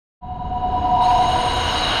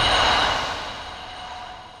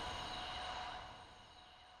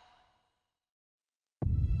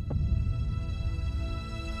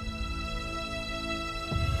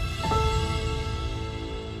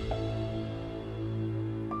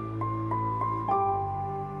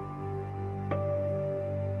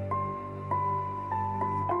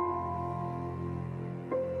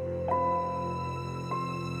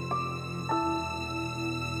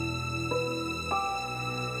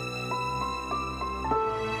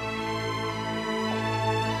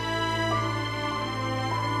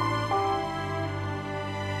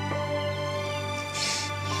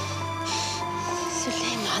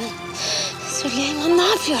Süleyman, ne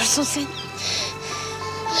yapıyorsun sen?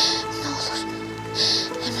 Ne olur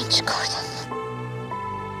hemen çık oradan.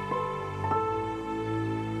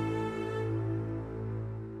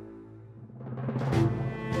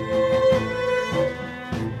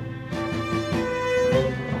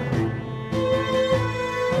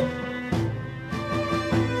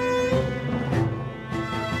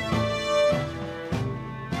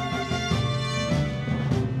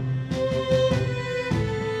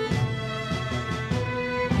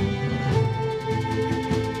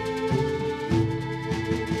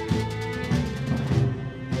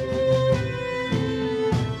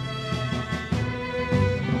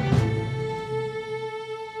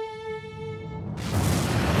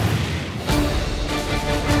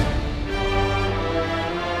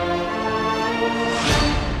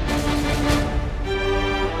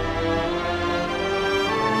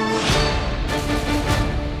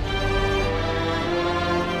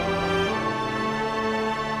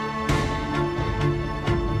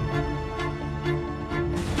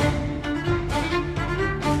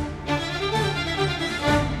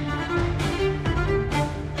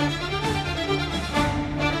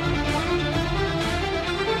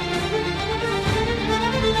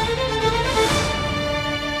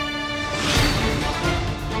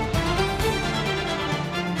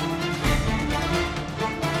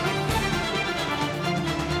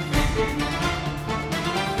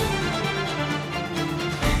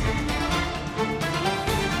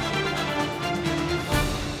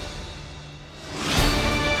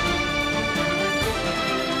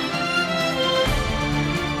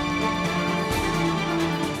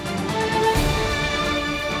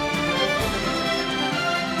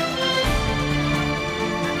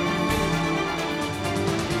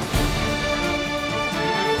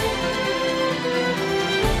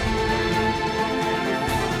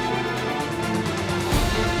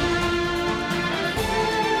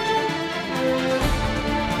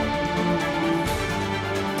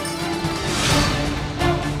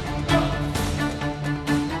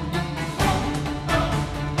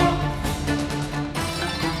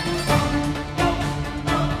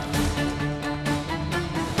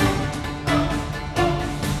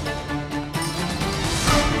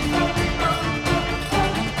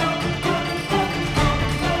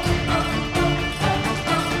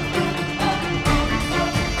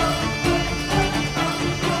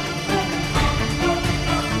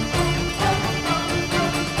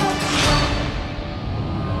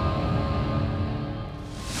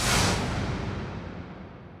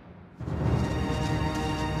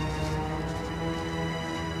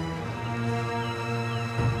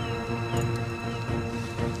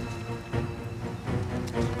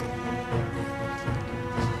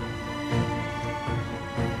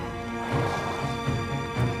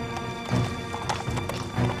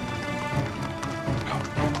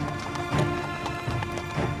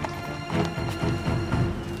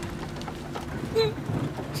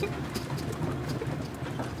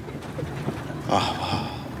 Ah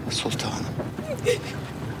sultanım.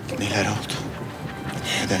 Neler oldu?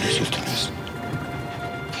 Neden üzüldünüz?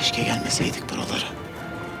 Keşke gelmeseydik buralara.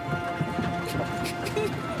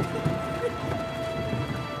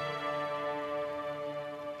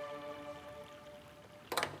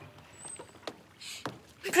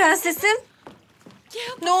 Prensesim,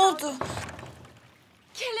 ne oldu?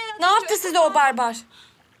 Ne yaptı size o barbar?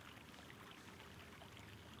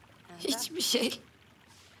 Hiçbir şey.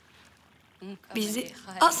 Bizi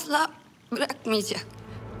asla bırakmayacak.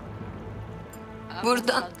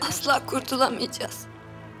 Buradan asla kurtulamayacağız.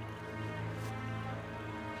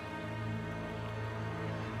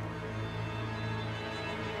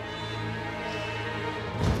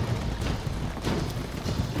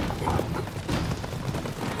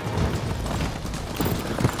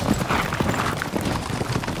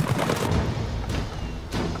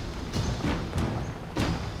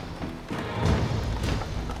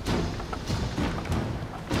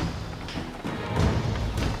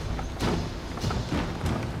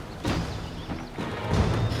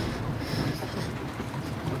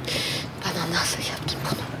 Nasıl yaptın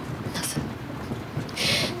bunu? Nasıl?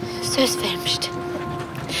 Söz vermiştin.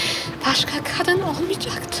 Başka kadın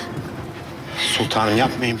olmayacaktı. Sultanım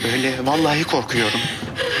yapmayın böyle. Vallahi korkuyorum.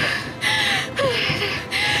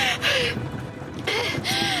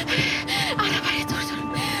 Arabayı durdur.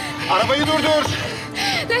 Arabayı durdur.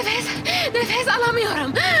 Nefes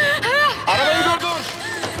alamıyorum. Arabayı durdur.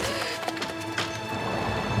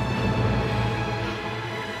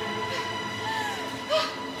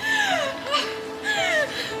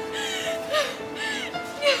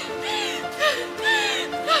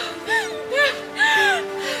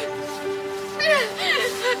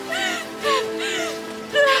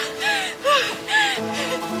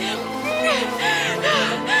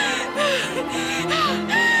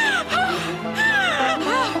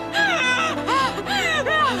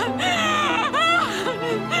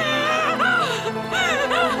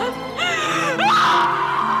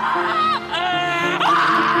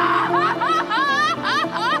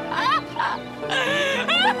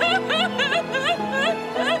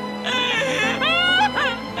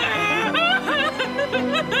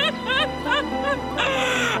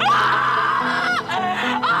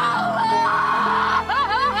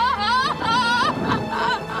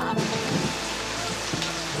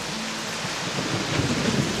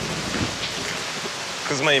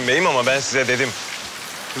 kızmayın beyim ama ben size dedim.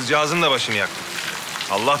 Kızcağızın da başını yaktım.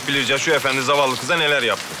 Allah bilir Caşu Efendi zavallı kıza neler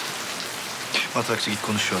yaptı. Matrakçı git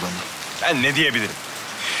konuş şu adamla. Ben ne diyebilirim?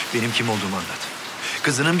 Benim kim olduğumu anlat.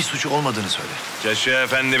 Kızının bir suçu olmadığını söyle. Caşu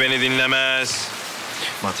Efendi beni dinlemez.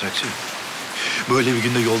 Matrakçı, böyle bir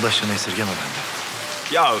günde yoldaşlığını esirgeme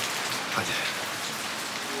benden. Ya Hadi.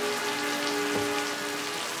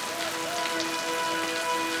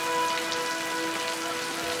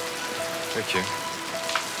 peki.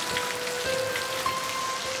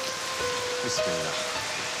 Bismillah.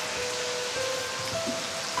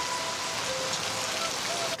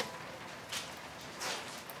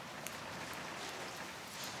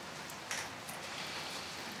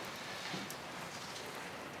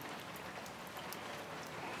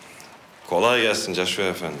 Kolay gelsin Caşu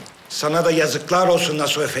Efendi. Sana da yazıklar olsun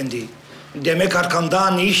Nasuh Efendi. Demek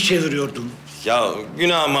arkamda ne iş çeviriyordun? Ya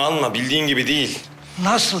günahımı alma, bildiğin gibi değil.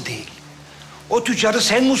 Nasıl değil? O tüccarı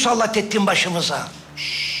sen musallat ettin başımıza.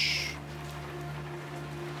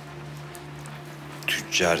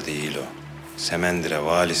 Tüccar değil o. Semendire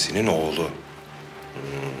valisinin oğlu.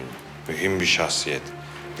 Mühim bir şahsiyet.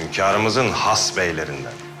 Hünkârımızın has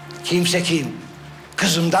beylerinden. Kimse kim?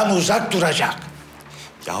 Kızımdan uzak duracak.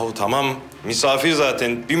 Yahu tamam, misafir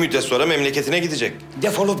zaten. Bir müddet sonra memleketine gidecek.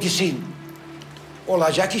 Defolup gitsin.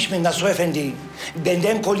 Olacak iş mi Nasuh Efendi?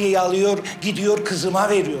 Benden kolyeyi alıyor, gidiyor kızıma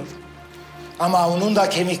veriyor. Ama onun da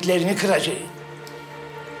kemiklerini kıracak.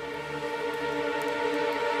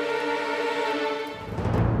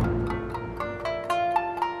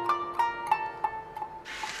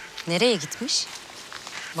 Nereye gitmiş?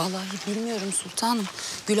 Vallahi bilmiyorum sultanım.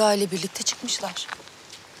 Güla ile birlikte çıkmışlar.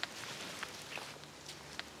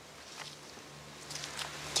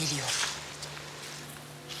 Geliyor.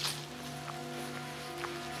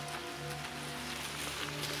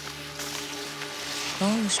 Ne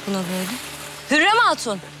olmuş buna böyle? Hürrem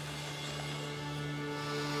Hatun!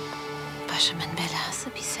 Başımın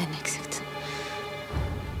belası bir sen eksiktin.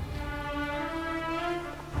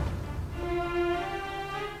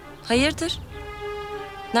 Hayırdır?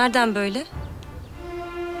 Nereden böyle?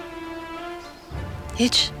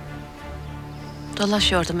 Hiç.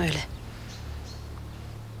 Dolaşıyordum öyle.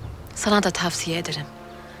 Sana da tavsiye ederim.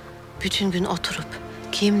 Bütün gün oturup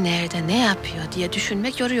kim nerede ne yapıyor diye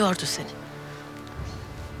düşünmek yoruyordu seni.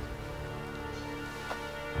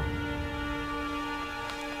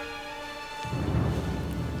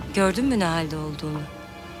 Gördün mü ne halde olduğunu?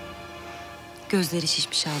 Gözleri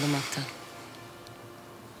şişmiş ağlamaktan.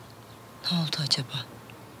 Ne oldu acaba?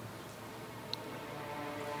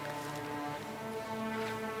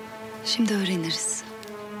 Şimdi öğreniriz.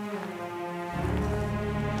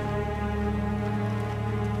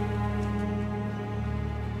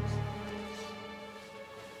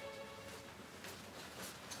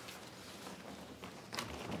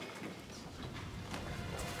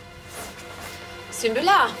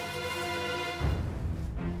 Sümbül ağa.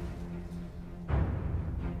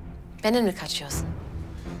 Benimle mi kaçıyorsun?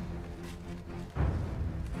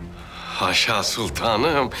 Haşa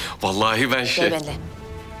sultanım. Vallahi ben Gel benimle.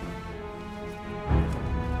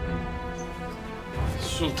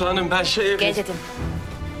 Sultanım ben Gel dedim.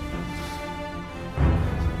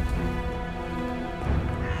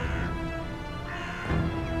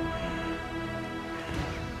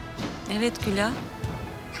 Evet Güla.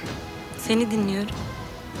 Seni dinliyorum.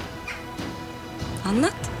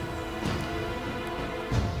 Anlat.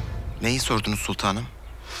 Neyi sordunuz sultanım?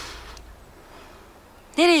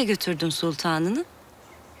 Nereye götürdün sultanını?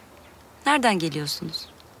 Nereden geliyorsunuz?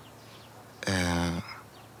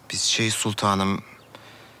 Biz sultanım...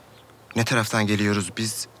 Ne taraftan geliyoruz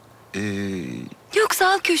biz?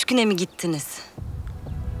 Yoksa Av Köşkü'ne mi gittiniz?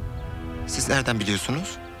 Siz nereden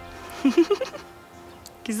biliyorsunuz?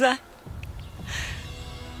 Güzel.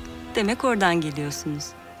 Demek oradan geliyorsunuz.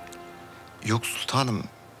 Yok sultanım.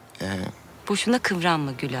 Boşuna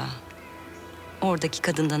kıvranma Güla. Oradaki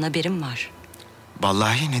kadından haberim var.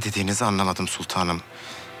 Vallahi ne dediğinizi anlamadım sultanım.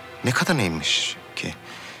 Ne kadınıymış ki?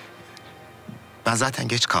 Ben zaten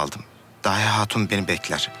geç kaldım. Daha Hatun beni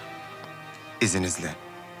bekler. İzninizle.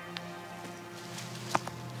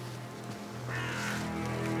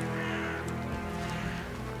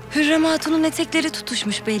 Hürrem Hatun'un etekleri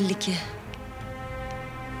tutuşmuş belli ki.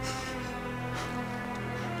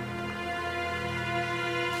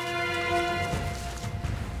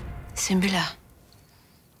 Sümbül ağa,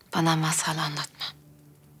 bana masal anlatma.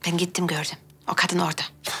 Ben gittim gördüm. O kadın orada.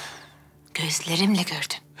 Gözlerimle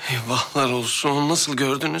gördüm. Eyvahlar olsun. Nasıl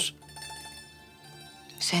gördünüz?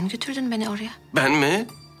 Sen götürdün beni oraya. Ben mi?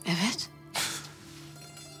 Evet.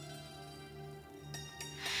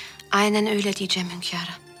 Aynen öyle diyeceğim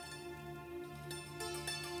hünkâra.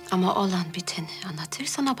 Ama olan biteni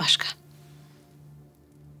anlatırsan o başka.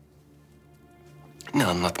 Ne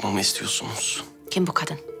anlatmamı istiyorsunuz? Kim bu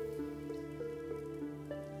kadın?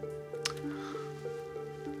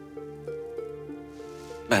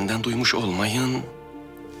 Benden duymuş olmayın.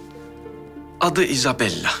 Adı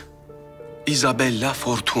Isabella. Isabella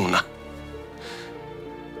Fortuna.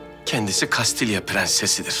 Kendisi Kastilya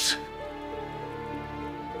prensesidir.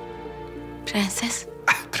 Prenses.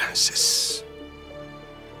 Prenses.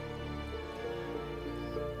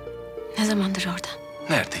 Ne zamandır orada?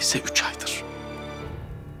 Neredeyse 3 aydır.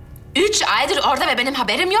 3 aydır orada ve benim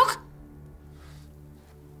haberim yok.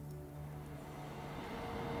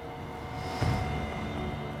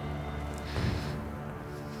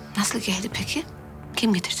 Nasıl geldi peki?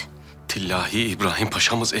 Kim getirdi? Tillahi İbrahim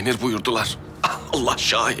Paşa'mız emir buyurdular. Allah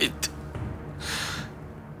şahit.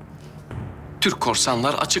 Türk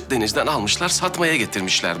korsanlar açık denizden almışlar, satmaya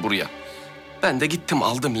getirmişler buraya. Ben de gittim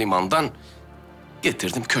aldım limandan.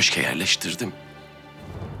 Getirdim köşke yerleştirdim.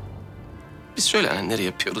 Biz söylenenleri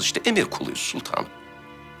yapıyoruz işte, emir kuluyuz sultanım.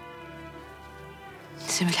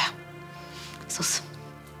 Bismillah. Sus.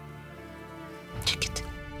 Çık git.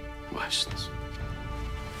 Başınız.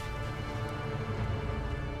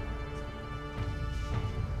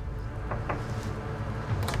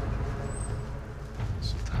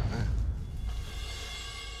 Sultanım.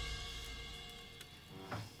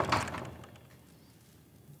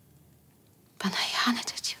 Bana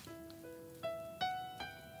ihanet ediyor.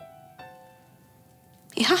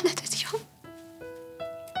 İhanet ediyor.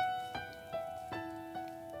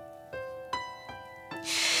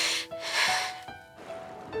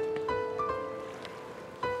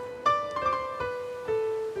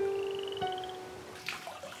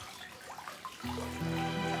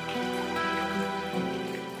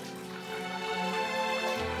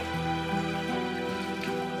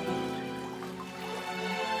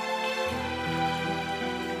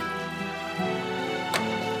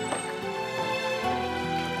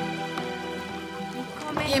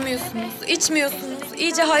 Yemiyorsunuz, içmiyorsunuz.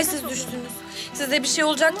 İyice halsiz düştünüz. Size bir şey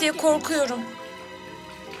olacak diye korkuyorum.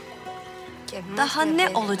 Daha ne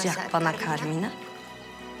olacak bana Carmina?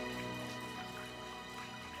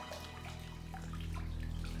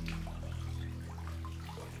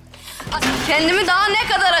 Kendimi daha ne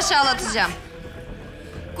kadar aşağılatacağım?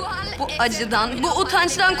 Bu acıdan, bu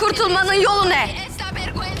utançtan kurtulmanın yolu ne?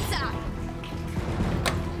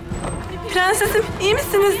 Prensesim, iyi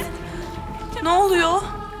misiniz? Ne oluyor?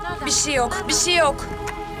 Bir şey yok, bir şey yok.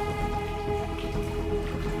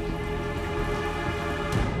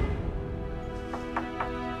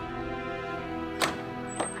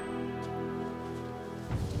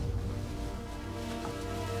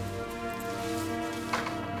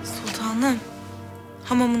 Sultanım,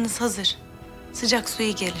 hamamınız hazır. Sıcak su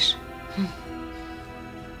iyi gelir.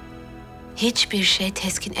 Hiçbir şey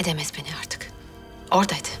teskin edemez beni artık.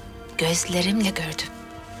 Oradaydı. Gözlerimle gördüm.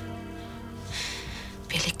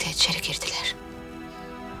 Birlikte içeri girdiler.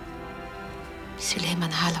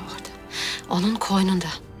 Süleyman hala orada. Onun koynunda.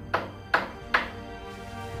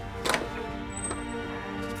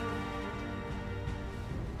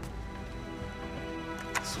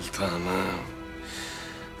 Sultanım.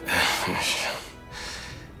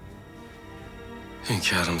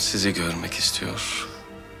 Hünkârım sizi görmek istiyor.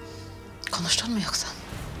 Konuştun mu yoksa?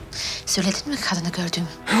 Söyledin mi kadını gördüğümü?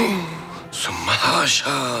 Sümme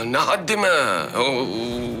haşa, ne haddime. Oo.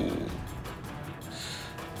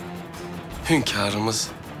 Hünkârımız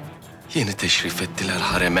yeni teşrif ettiler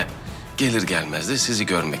hareme. Gelir gelmez de sizi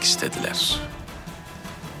görmek istediler.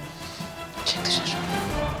 Çık dışarı.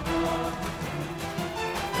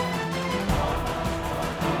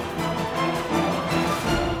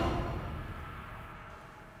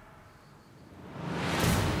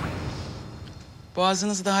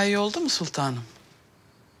 Boğazınız daha iyi oldu mu sultanım?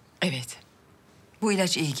 Evet. Bu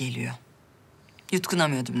ilaç iyi geliyor.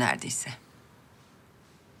 Yutkunamıyordum neredeyse.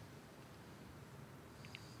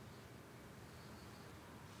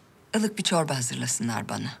 Ilık bir çorba hazırlasınlar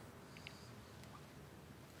bana.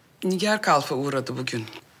 Nigar Kalfa uğradı bugün.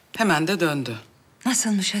 Hemen de döndü.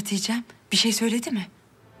 Nasılmış Hatice'm? Bir şey söyledi mi?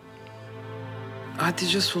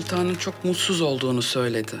 Hatice Sultan'ın çok mutsuz olduğunu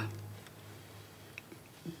söyledi.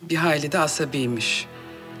 Bir hayli de asabiymiş.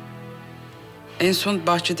 En son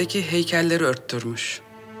bahçedeki heykelleri örttürmüş.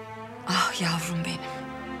 Ah yavrum benim.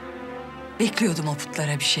 Bekliyordum o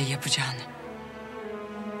putlara bir şey yapacağını.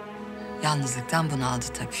 Yalnızlıktan bunaldı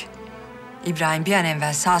tabii. İbrahim bir an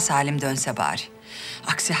evvel sağ salim dönse bari.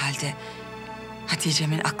 Aksi halde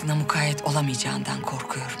Hatice'min aklına mukayyet olamayacağından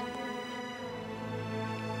korkuyorum.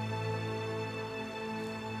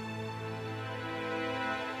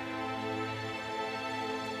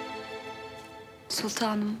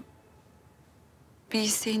 Sultanım, bir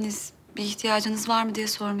isteğiniz, bir ihtiyacınız var mı diye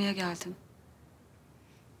sormaya geldim.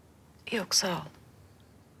 Yok, sağ ol.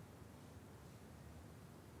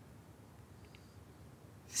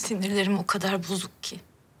 Sinirlerim o kadar bozuk ki.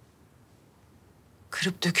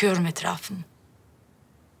 Kırıp döküyorum etrafımı.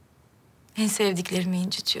 En sevdiklerimi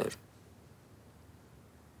incitiyorum.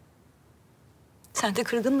 Sen de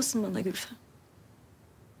kırgın mısın bana Gülfem?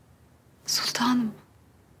 Sultanım,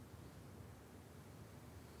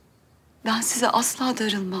 ben size asla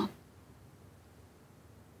darılmam.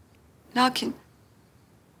 Lakin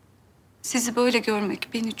sizi böyle görmek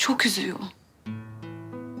beni çok üzüyor.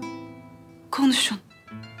 Konuşun,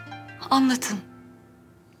 anlatın,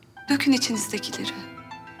 dökün içinizdekileri.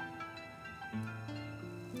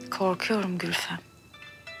 Korkuyorum Gülfem.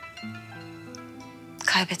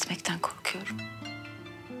 Kaybetmekten korkuyorum.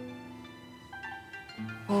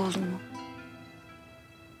 Oğlumu,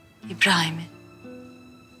 İbrahim'i.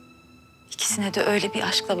 İkisine de öyle bir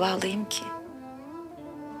aşkla bağlıyım ki.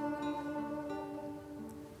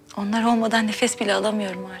 Onlar olmadan nefes bile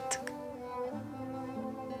alamıyorum artık.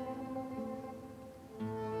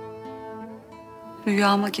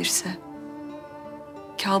 Rüyama girse,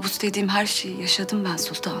 kabus dediğim her şeyi yaşadım ben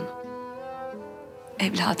sultanım.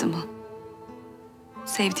 Evladımı,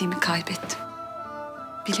 sevdiğimi kaybettim.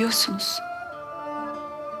 Biliyorsunuz.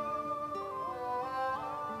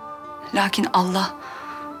 Lakin Allah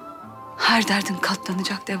her derdin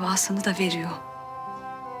katlanacak devasını da veriyor.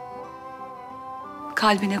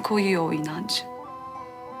 Kalbine koyuyor o inancı.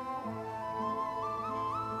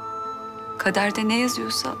 Kaderde ne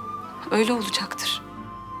yazıyorsa öyle olacaktır.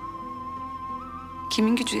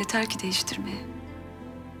 Kimin gücü yeter ki değiştirmeye?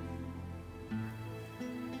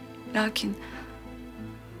 Lakin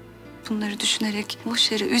bunları düşünerek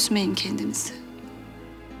boş yere üzmeyin kendinizi.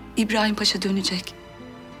 İbrahim Paşa dönecek.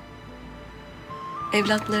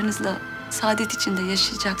 Evlatlarınızla saadet içinde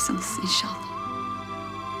yaşayacaksınız inşallah.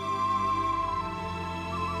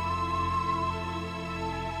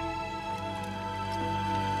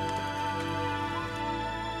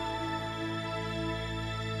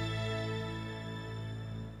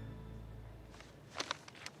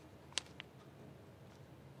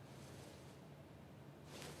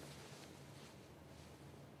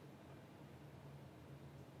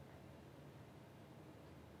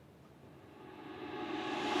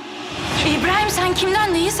 İbrahim, sen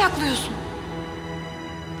kimden neyi saklıyorsun?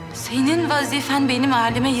 Senin vazifen benim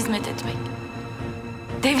aleme hizmet etmek.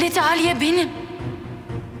 Devlet-i aliye benim.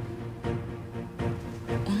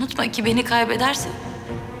 Unutma ki beni kaybedersen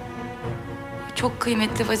çok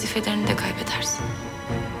kıymetli vazifelerini de kaybedersin.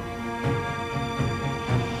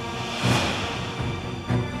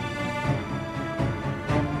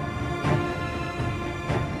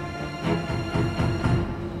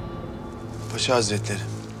 Paşa Hazretleri.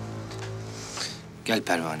 Gel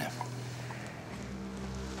Pervane.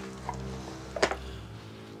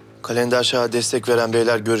 Kalender Şah'a destek veren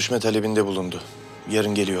beyler görüşme talebinde bulundu.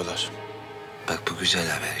 Yarın geliyorlar. Bak bu güzel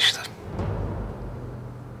haber işte.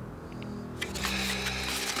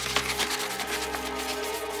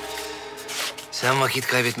 Sen vakit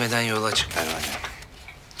kaybetmeden yola çık Pervane.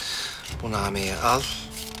 Bu nameyi al,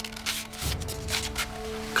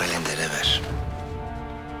 kalendere ver.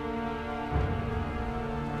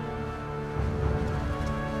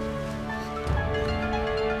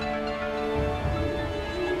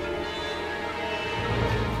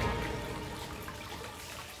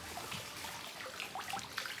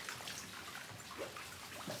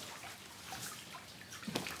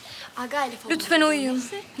 Lütfen uyuyun.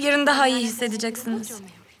 Yarın daha iyi hissedeceksiniz.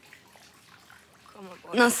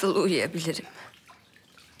 Nasıl uyuyabilirim?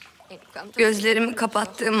 Gözlerimi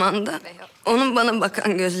kapattığım anda onun bana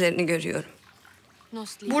bakan gözlerini görüyorum.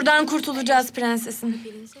 Buradan kurtulacağız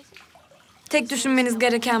prensesin. Tek düşünmeniz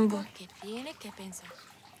gereken bu.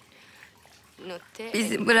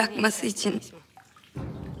 Bizi bırakması için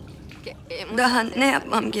daha ne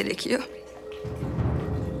yapmam gerekiyor?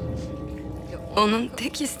 Onun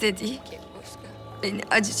tek istediği beni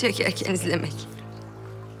acı çekerken izlemek.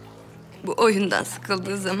 Bu oyundan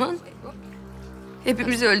sıkıldığı zaman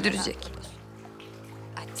hepimizi öldürecek.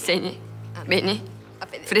 Seni, beni,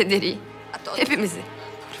 Frederick'i, hepimizi.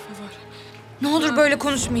 Ne olur böyle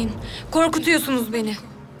konuşmayın. Korkutuyorsunuz beni.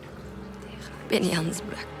 Beni yalnız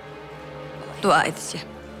bırak. Dua edeceğim.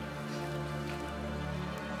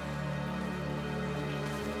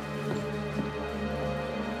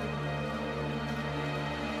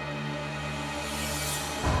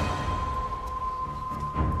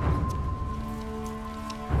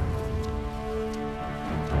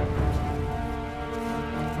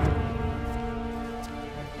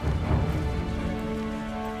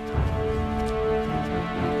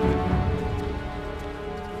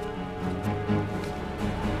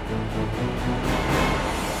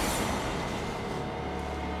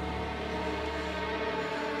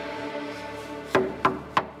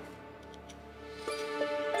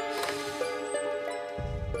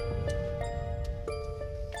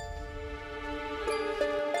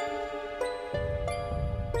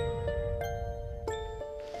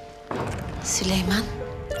 Süleyman.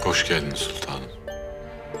 Hoş geldiniz sultanım.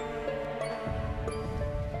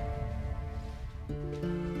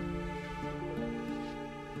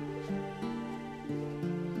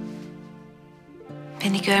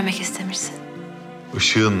 Beni görmek istemişsin.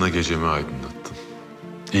 Işığınla gecemi aydınlattın.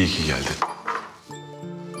 İyi ki geldin.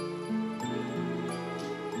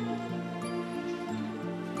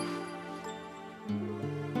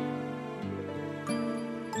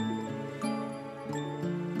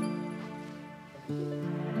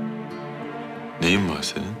 Neyin var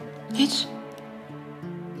senin? Hiç.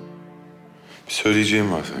 Bir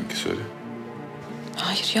söyleyeceğim var sanki, söyle.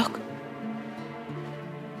 Hayır, yok.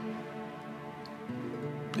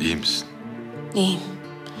 İyi misin? İyiyim.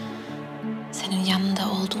 Senin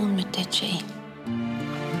yanında olduğum müddetçe iyiyim.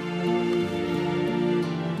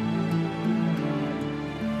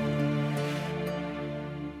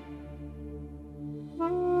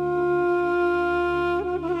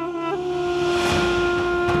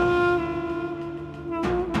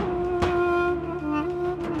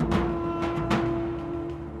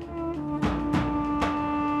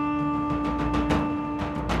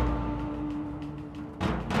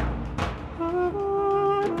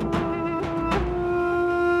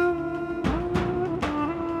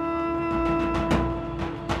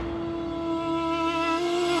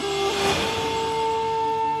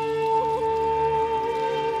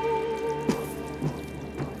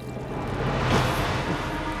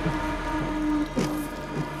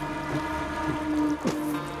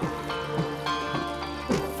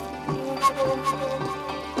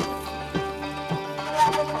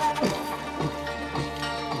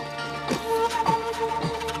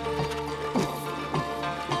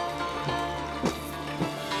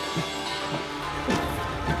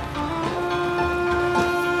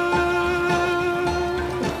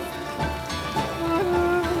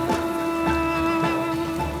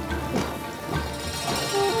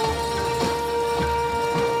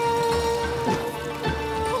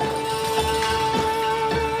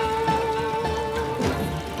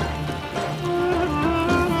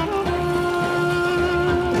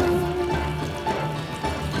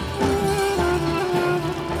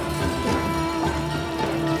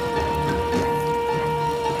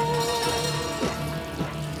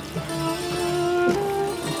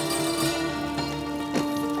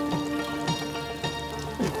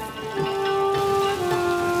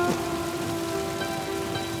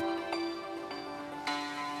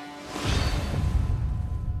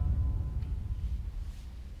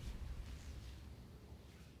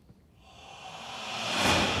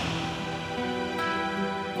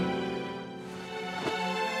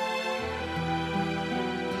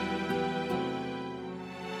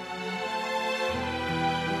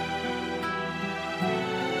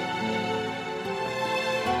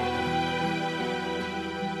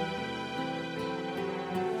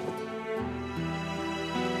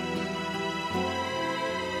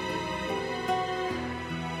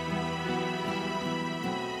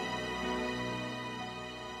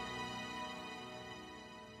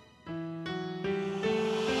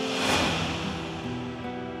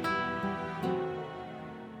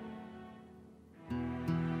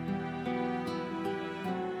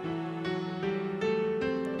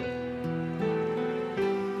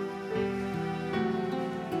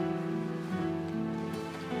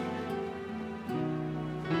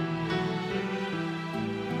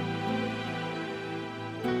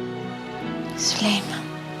 Süleyman.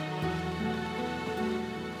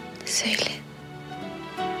 Söyle.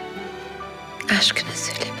 Aşkını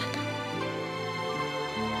söyle bana.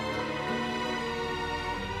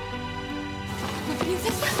 Mi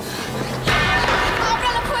princesa. Abra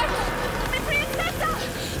la puerta. Mi princesa.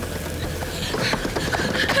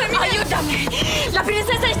 Ayúdame. La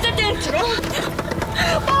princesa está dentro.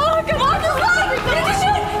 ¡Oh, qué va a ayudar!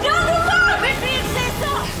 ¡Ya ayudar! ¡Mi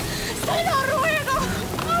princesa! ¡Se lo ruego!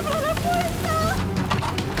 ¡Abra la puerta!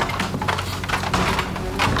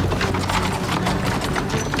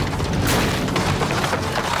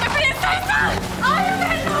 ¡Mi princesa!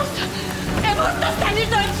 ¡Ayúdenos! ¡Hemos de salir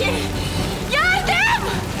de aquí! ¡Yardım!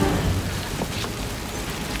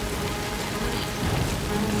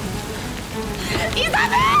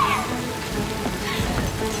 ¡Isabel!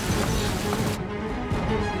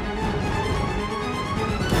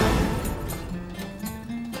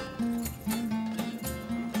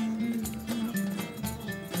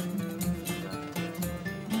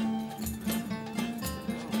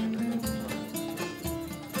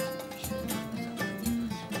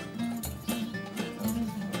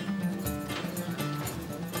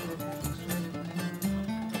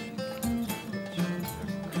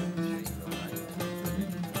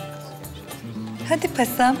 Hadi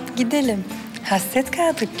pasam gidelim. Hasret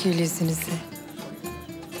kaldık gül yüzünüze.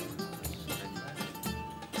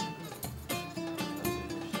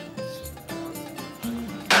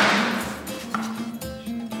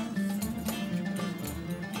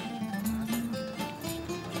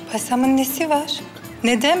 Pasamın nesi var?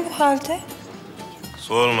 Neden bu halde?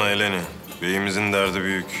 Sorma Eleni. Beyimizin derdi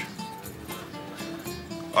büyük.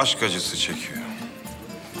 Aşk acısı çekiyor.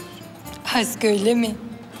 Aşk öyle mi?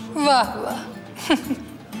 Vah vah.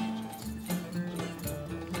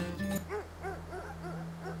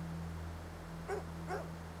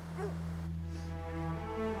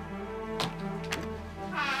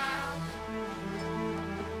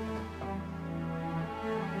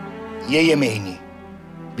 Ye yemeğini.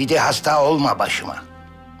 Bir de hasta olma başıma.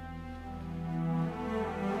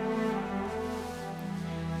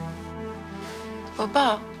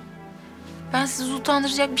 Baba, ben sizi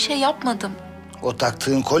utandıracak bir şey yapmadım. O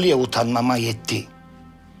taktığın kolye utanmama yetti.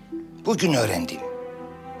 Bugün öğrendim.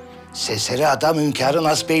 Seseri adam hünkârın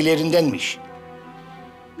asbeylerindenmiş.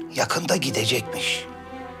 Yakında gidecekmiş.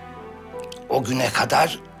 O güne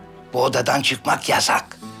kadar bu odadan çıkmak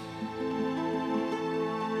yasak.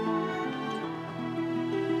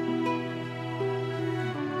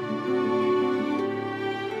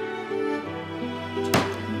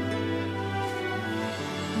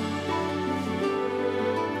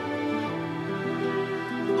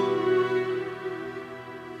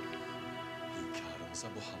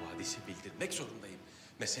 Bu havadisi bildirmek zorundayım.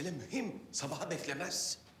 Mesele mühim, sabaha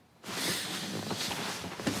beklemez.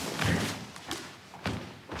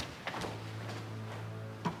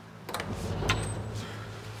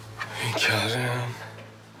 Hünkârım,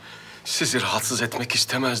 sizi rahatsız etmek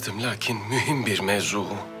istemezdim lakin mühim bir mevzu.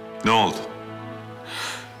 Ne oldu?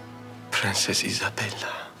 Prenses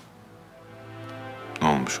İsabella. Ne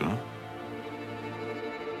olmuş ona?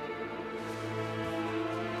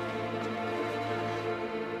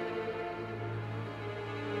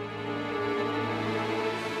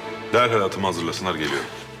 Derhal atımı hazırlasınlar, geliyorum.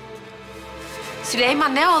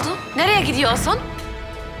 Süleyman ne oldu? Nereye gidiyorsun?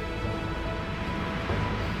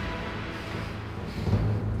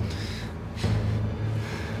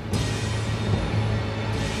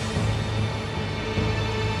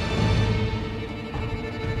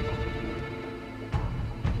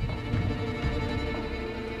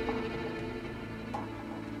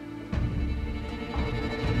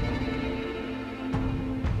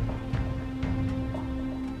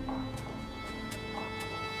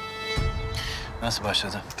 Nasıl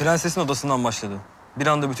başladı? Prensesin odasından başladı. Bir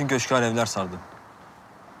anda bütün köşkü alevler sardı.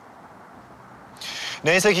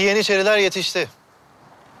 Neyse ki yeniçeriler yetişti.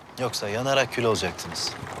 Yoksa yanarak kül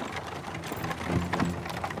olacaktınız.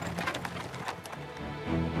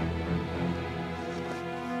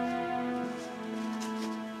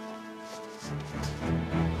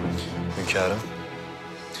 Hünkârım,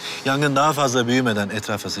 yangın daha fazla büyümeden,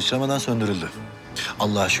 etrafa sıçramadan söndürüldü.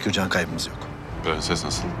 Allah'a şükür can kaybımız yok. Prenses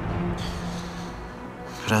nasıl?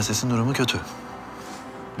 Prensesin durumu kötü.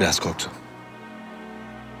 Biraz korktu.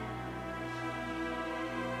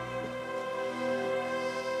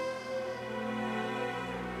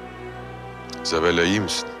 İsabella, iyi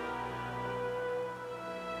misin?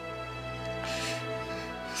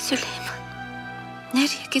 Süleyman,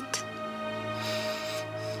 nereye gittin?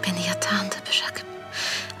 Beni yatağında bırakıp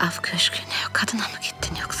Av Köşkü'ne o kadına mı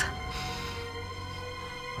gittin yoksa?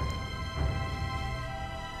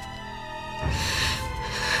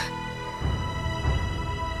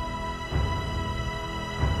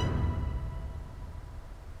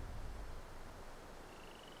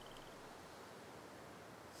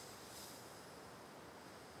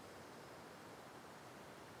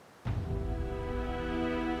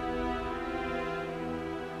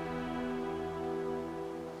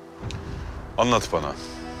 Anlat bana.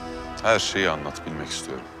 Her şeyi anlat, bilmek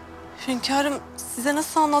istiyorum. Hünkârım, size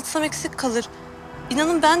nasıl anlatsam eksik kalır.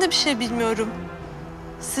 İnanın ben de bir şey bilmiyorum.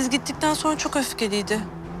 Siz gittikten sonra çok öfkeliydi.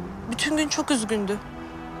 Bütün gün çok üzgündü.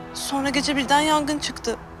 Sonra gece birden yangın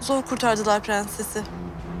çıktı. Zor kurtardılar prensesi.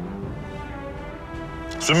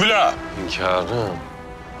 Sümbüla! Hünkârım.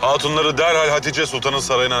 Hatunları derhal Hatice Sultan'ın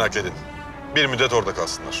sarayına nakledin. Bir müddet orada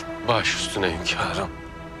kalsınlar. Baş üstüne hünkârım.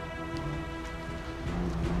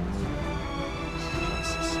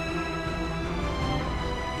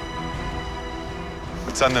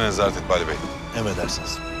 Sen de nezaret et Bali Bey.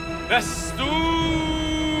 Emredersiniz.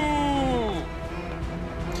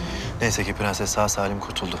 Neyse ki prenses sağ salim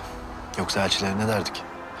kurtuldu. Yoksa elçilere ne derdik?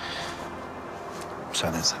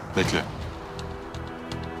 Müsaadenizle. Bekle.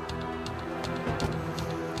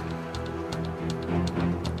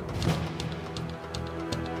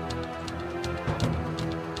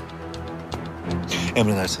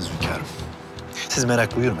 Emredersiniz hünkârım. Siz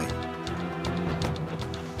merak buyurmayın.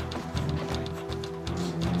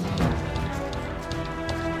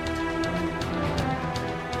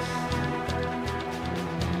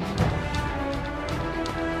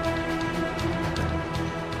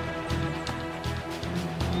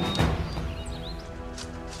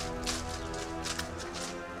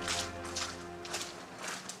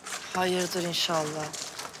 Hayırdır inşallah.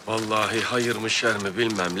 Vallahi hayır mı şer mi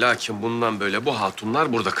bilmem. Lakin bundan böyle bu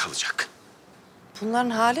hatunlar burada kalacak. Bunların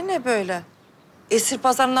hali ne böyle? Esir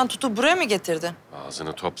pazarından tutup buraya mı getirdin?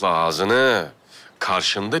 Ağzını topla ağzını.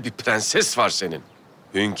 Karşında bir prenses var senin.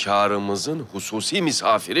 Hünkârımızın hususi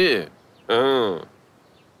misafiri. Hı.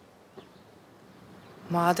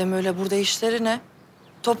 Madem öyle burada işleri ne?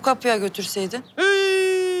 Topkapı'ya götürseydin.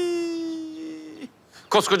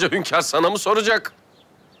 Koskoca hünkâr sana mı soracak?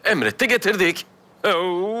 Emretti getirdik.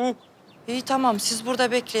 İyi tamam siz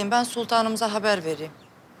burada bekleyin. Ben sultanımıza haber vereyim.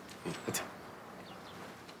 Hadi.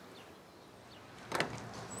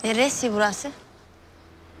 Neresi burası?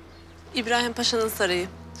 İbrahim Paşa'nın sarayı.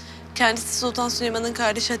 Kendisi Sultan Süleyman'ın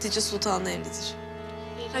kardeşi Hatice Sultan'la evlidir.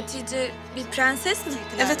 Hatice bir prenses mi?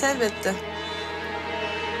 Evet elbette.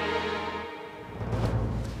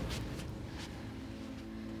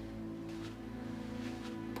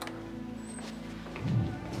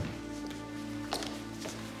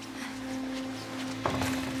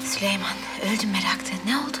 Süleyman öldüm meraktan.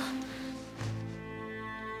 Ne oldu?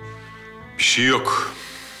 Bir şey yok.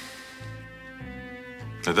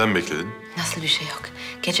 Neden bekledin? Nasıl bir şey yok?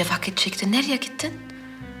 Gece vakit çıktın. Nereye gittin?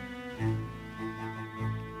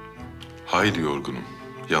 Hayli yorgunum.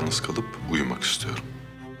 Yalnız kalıp uyumak istiyorum.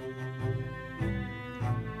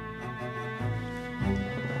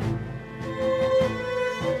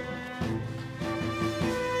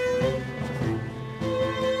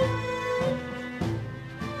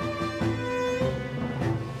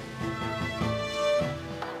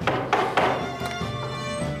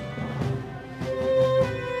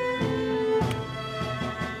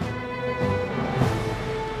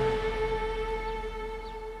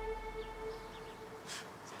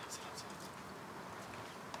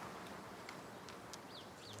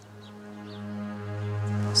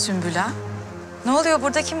 Sümbüla, ne oluyor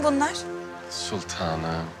burada? Kim bunlar?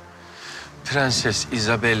 Sultanım, Prenses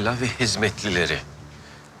İsabella ve hizmetlileri.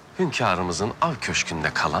 Hünkârımızın Av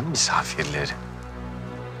Köşkü'nde kalan misafirleri.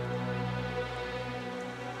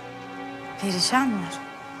 Perişan var.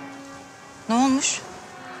 Ne olmuş?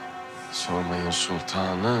 Sormayın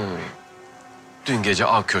sultanım. Dün gece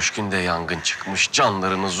Av Köşkü'nde yangın çıkmış,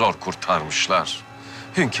 canlarını zor kurtarmışlar.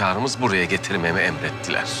 Hünkârımız buraya getirmemi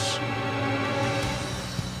emrettiler.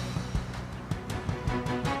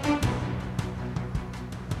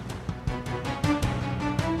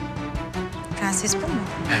 Prenses bu mu?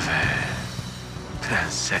 Evet,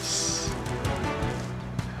 prenses.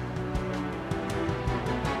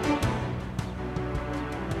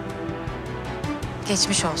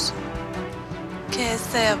 Geçmiş olsun.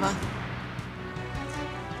 Keseye bak.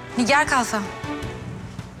 Nigar Kalfa,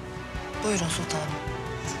 Buyurun sultanım.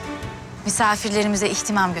 misafirlerimize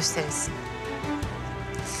ihtimam gösterilsin.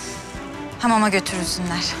 Hamama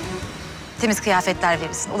götürülsünler. Temiz kıyafetler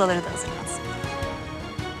verilsin, odaları da hazırlansın.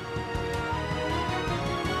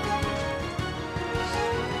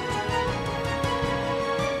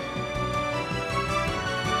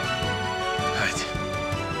 Haydi.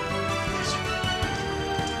 Geç.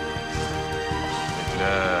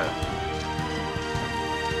 Bekle.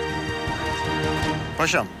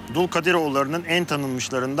 Paşam, Dulkadiroğullarının en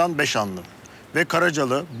tanınmışlarından Beşanlı ve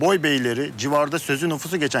Karacalı, Boy beyleri civarda sözü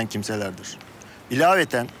nüfusu geçen kimselerdir.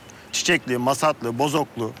 İlaveten Çiçekli, Masatlı,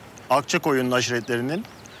 Bozoklu, Akçakoyun'un aşiretlerinin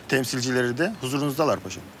temsilcileri de huzurunuzdalar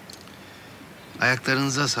paşam.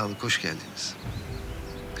 Ayaklarınıza sağlık, hoş geldiniz.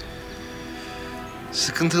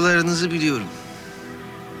 Sıkıntılarınızı biliyorum.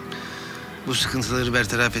 Bu sıkıntıları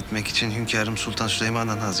bertaraf etmek için hünkârım Sultan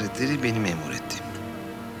Süleyman'ın Hazretleri beni memur etti.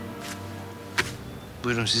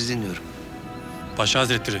 Buyurun, sizi dinliyorum. Paşa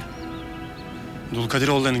Hazretleri,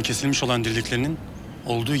 Dulkadiroğullarının kesilmiş olan dirliklerinin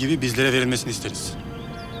olduğu gibi bizlere verilmesini isteriz.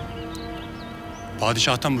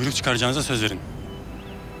 Padişah'tan buyruk çıkaracağınıza söz verin.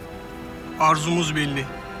 Arzumuz belli.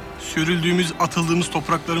 Sürüldüğümüz, atıldığımız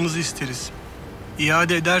topraklarımızı isteriz.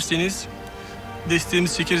 İade ederseniz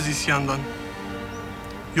desteğimizi çekeriz isyandan.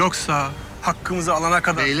 Yoksa hakkımızı alana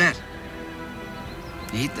kadar... Beyler,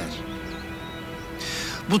 yiğitler.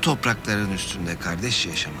 Bu toprakların üstünde kardeş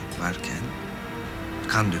yaşamak varken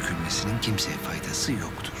kan dökülmesinin kimseye faydası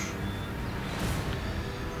yoktur.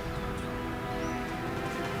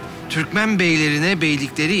 Türkmen beylerine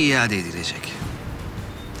beylikleri iade edilecek.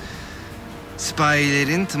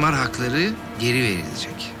 Sipahilerin tımar hakları geri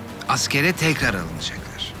verilecek. Askere tekrar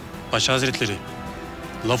alınacaklar. Paşa Hazretleri,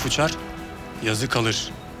 laf uçar, yazı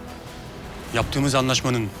kalır. Yaptığımız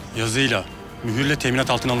anlaşmanın yazıyla, mühürle teminat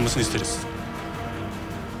altına alınmasını isteriz.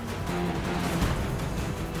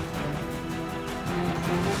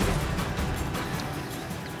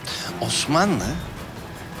 Osmanlı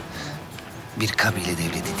bir kabile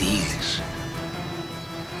devleti değildir.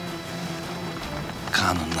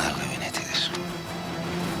 Kanunlarla yönetilir.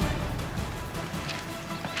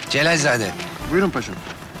 Celalzade. Buyurun paşam.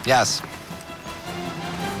 Yaz.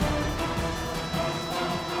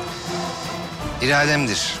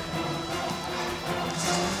 İrademdir.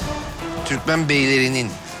 Türkmen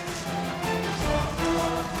beylerinin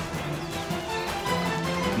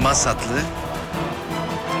Masatlı,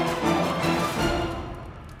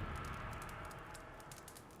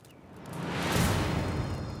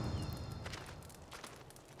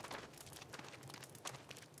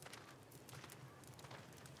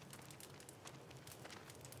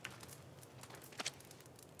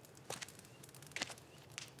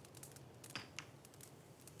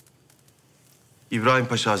 İbrahim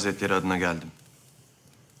Paşa Hazretleri adına geldim.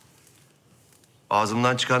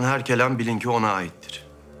 Ağzımdan çıkan her kelam bilin ki ona aittir.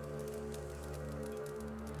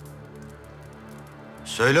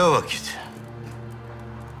 Söyle o vakit.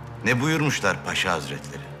 Ne buyurmuşlar Paşa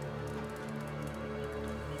Hazretleri?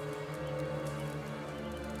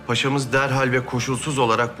 Paşamız derhal ve koşulsuz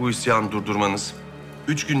olarak bu isyanı durdurmanız,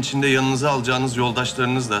 3 gün içinde yanınıza alacağınız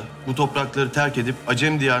yoldaşlarınızla bu toprakları terk edip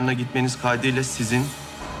Acem diyarına gitmeniz kaydıyla sizin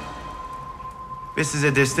ve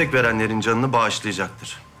size destek verenlerin canını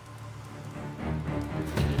bağışlayacaktır.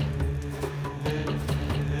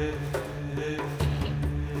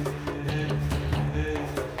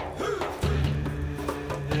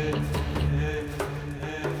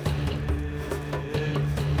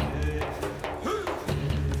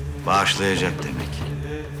 Bağışlayacak demek.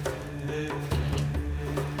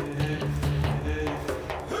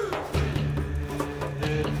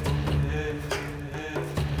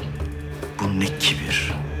 Bu ne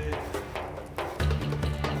kibir?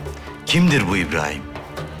 Kimdir bu İbrahim?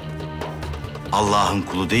 Allah'ın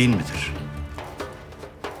kulu değil midir?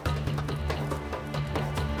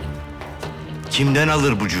 Kimden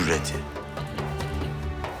alır bu cüreti?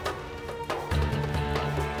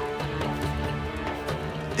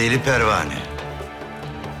 Deli pervane.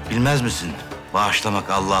 Bilmez misin? Bağışlamak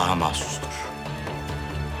Allah'a mahsustur.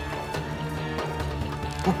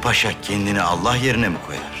 Bu paşa kendini Allah yerine mi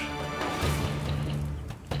koyar?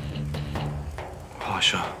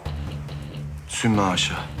 Haşa. Sümme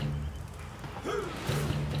haşa.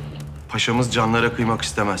 Paşamız canlara kıymak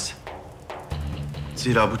istemez.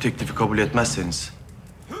 Zira bu teklifi kabul etmezseniz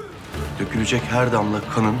dökülecek her damla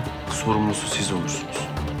kanın sorumlusu siz olursunuz.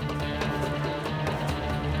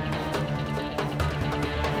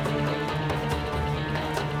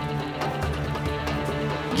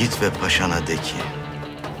 Git ve paşana de ki,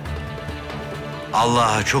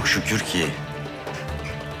 Allah'a çok şükür ki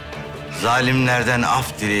zalimlerden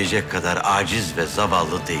af dileyecek kadar aciz ve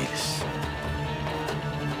zavallı değiliz.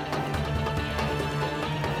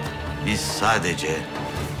 Biz sadece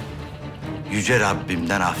Yüce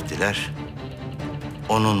Rabbimden af diler,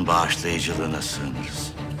 onun bağışlayıcılığına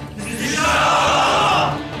sığınırız.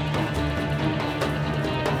 İnşallah!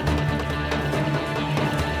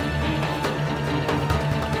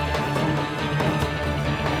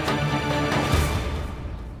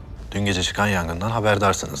 Dün gece çıkan yangından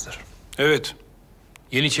haberdarsınızdır. Evet.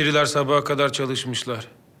 Yeniçeriler sabaha kadar çalışmışlar.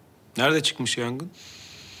 Nerede çıkmış yangın?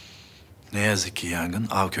 Ne yazık ki yangın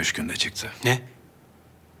Av Köşkü'nde çıktı. Ne?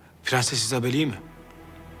 Prenses İsabella'yı mi?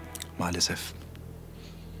 Maalesef.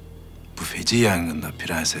 Bu feci yangında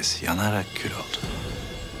prenses yanarak kül oldu.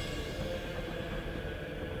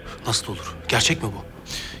 Nasıl olur? Gerçek mi bu?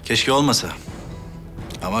 Keşke olmasa.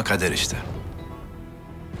 Ama kader işte.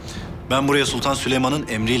 Ben buraya Sultan Süleyman'ın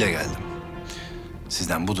emriyle geldim.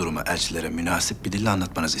 Sizden bu durumu elçilere münasip bir dille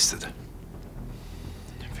anlatmanızı istedi.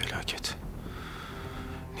 Felaket.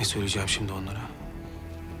 Ne söyleyeceğim şimdi onlara?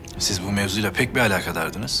 Siz bu mevzuyla pek bir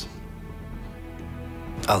alakadardınız.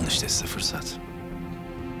 Alın işte size fırsat.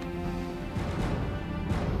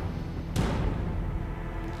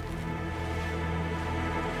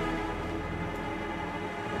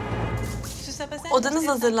 Odanız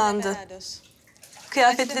hazırlandı.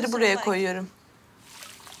 Kıyafetleri buraya koyuyorum.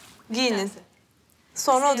 Giyinin.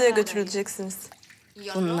 Sonra odaya götürüleceksiniz.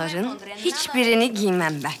 Bunların hiçbirini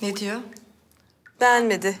giymem ben. Ne diyor?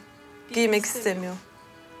 Beğenmedi. Giymek istemiyor.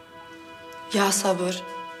 Ya sabır.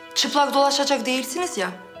 Çıplak dolaşacak değilsiniz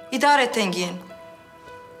ya. İdare etten giyin.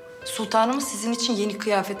 Sultanımız sizin için yeni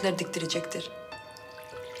kıyafetler diktirecektir.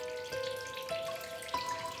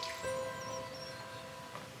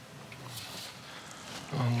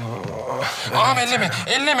 Ağam elleme,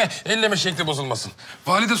 elleme, elleme şekli bozulmasın.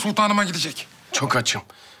 Valide sultanıma gidecek. Çok açım.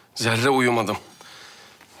 Zerre uyumadım.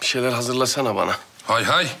 Bir şeyler hazırlasana bana. Hay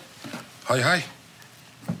hay. Hay hay.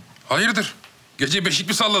 Hayırdır? Gece beşik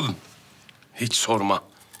mi salladın? Hiç sorma.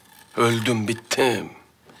 Öldüm, bittim.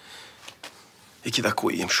 2 dakika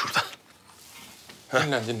uyuyayım şurada.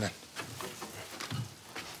 Dinlen, dinlen.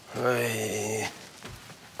 Ay.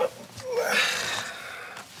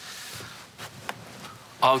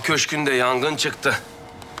 Av Köşkü'nde yangın çıktı.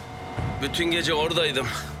 Bütün gece oradaydım.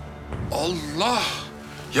 Allah!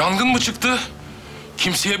 Yangın mı çıktı?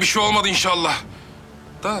 Kimseye bir şey olmadı inşallah.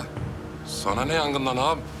 Da sana ne yangından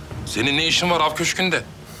abi? Senin ne işin var Av Köşkü'nde?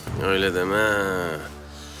 Öyle deme.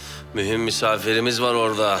 Mühim misafirimiz var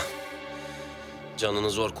orada. Canını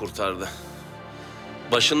zor kurtardı.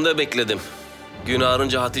 Başında bekledim. Gün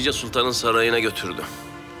ağarınca Hatice Sultan'ın sarayına götürdü.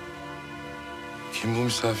 Kim bu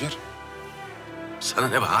misafir? Sana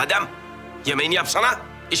ne be Adem? Yemeğini yapsana.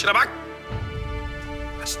 İşine bak.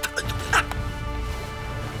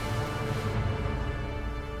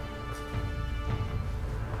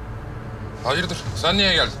 Hayırdır? Sen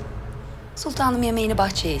niye geldin? Sultanım yemeğini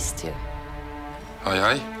bahçeye istiyor. Hay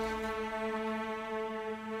hay.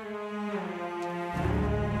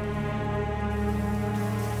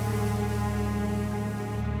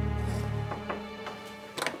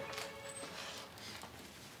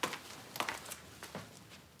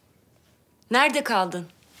 Nerede kaldın?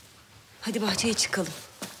 Hadi bahçeye çıkalım.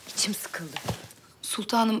 İçim sıkıldı.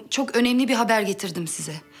 Sultanım, çok önemli bir haber getirdim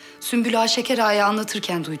size. Sümbül Ağa Şeker Ağa'ya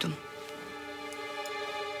anlatırken duydum.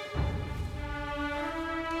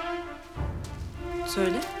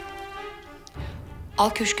 Söyle. Av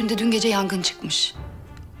Köşkü'nde dün gece yangın çıkmış.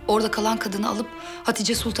 Orada kalan kadını alıp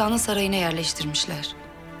Hatice Sultan'ın sarayına yerleştirmişler.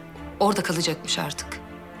 Orada kalacakmış artık.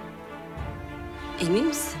 Emin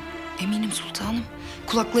misin? Eminim sultanım.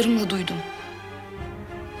 Kulaklarımla duydum.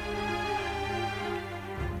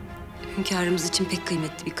 Hünkârımız için pek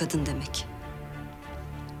kıymetli bir kadın demek.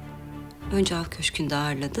 Önce Av Köşkü'nde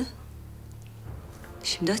ağırladı.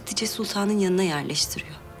 Şimdi Hatice Sultan'ın yanına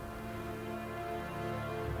yerleştiriyor.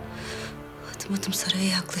 Adım adım saraya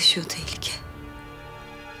yaklaşıyor tehlike.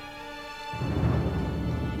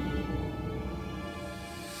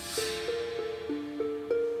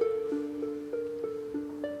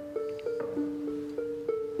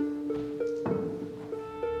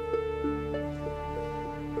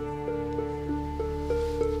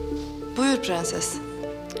 Buyur prenses.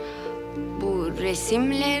 Bu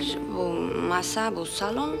resimler, bu masa, bu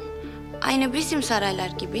salon aynı bizim saraylar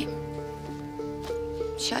gibi.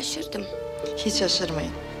 Şaşırdım. Hiç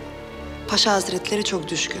şaşırmayın. Paşa Hazretleri çok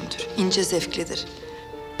düşkündür, ince zevklidir.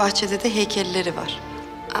 Bahçede de heykelleri var.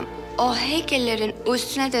 O heykellerin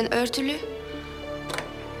üstüne de örtülü.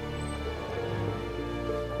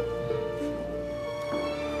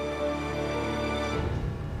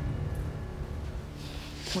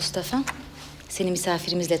 Mustafa, seni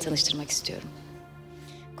misafirimizle tanıştırmak istiyorum.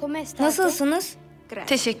 Nasılsınız?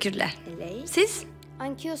 Teşekkürler. Siz?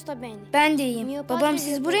 Ben de iyiyim. Babam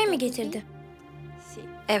sizi buraya mı getirdi?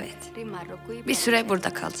 Evet. Bir süre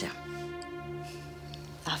burada kalacağım.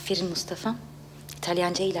 Aferin Mustafa.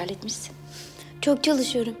 İtalyancayı ilerletmişsin. Çok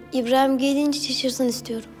çalışıyorum. İbrahim gelince şaşırsın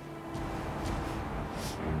istiyorum.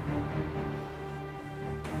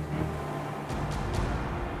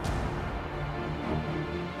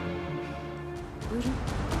 Buyurun.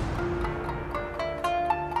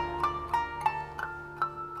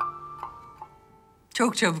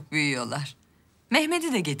 Çok çabuk büyüyorlar.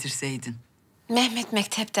 Mehmet'i de getirseydin. Mehmet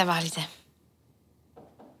mektepte valide.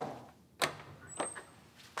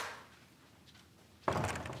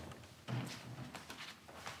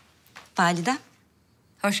 Validem.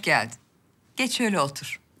 Hoş geldin. Geç şöyle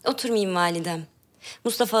otur. Oturmayayım validem.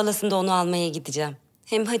 Mustafa halasında onu almaya gideceğim.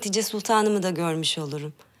 Hem Hatice Sultanımı da görmüş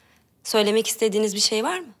olurum. Söylemek istediğiniz bir şey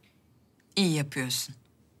var mı? İyi yapıyorsun.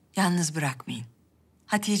 Yalnız bırakmayın.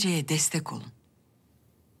 Hatice'ye destek olun.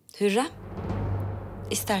 Hürrem,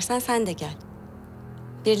 istersen sen de gel.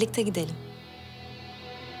 Birlikte gidelim.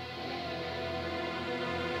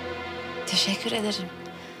 Teşekkür ederim.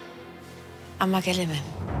 Ama gelemem.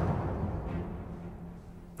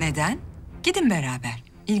 Neden? Gidin beraber.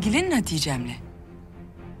 İlgilenin Hatice'mle.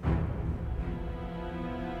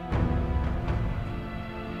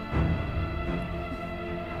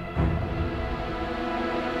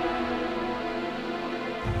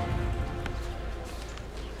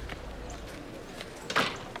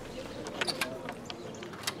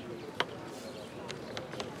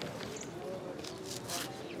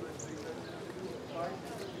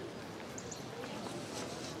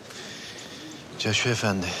 Caşu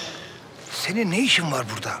Efendi. Senin ne işin var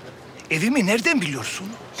burada? Evimi nereden biliyorsun?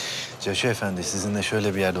 Caşu Efendi, sizinle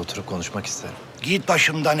şöyle bir yerde oturup konuşmak isterim. Git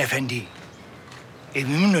başımdan efendi.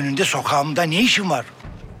 Evimin önünde, sokağımda ne işin var?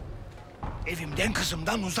 Evimden,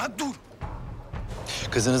 kızımdan uzak dur.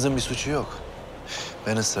 Kızınızın bir suçu yok.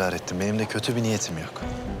 Ben ısrar ettim. Benim de kötü bir niyetim yok.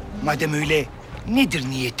 Madem öyle, nedir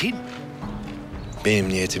niyetin? Benim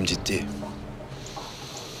niyetim ciddi.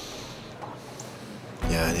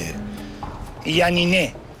 Yani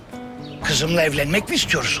ne? Kızımla evlenmek mi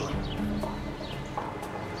istiyorsun?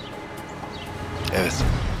 Evet.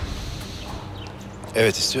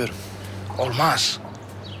 Evet, istiyorum. Olmaz.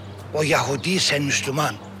 O Yahudi, sen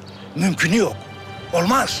Müslüman. Mümkünü yok.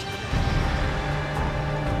 Olmaz.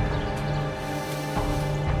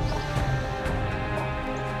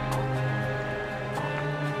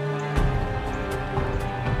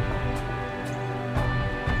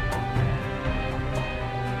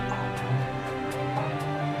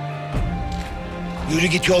 Yürü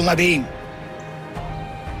git yoluna beyim.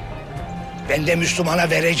 Bende Müslümana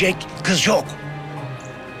verecek kız yok.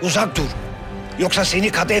 Uzak dur. Yoksa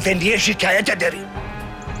seni Kadı Efendi'ye şikayet ederim.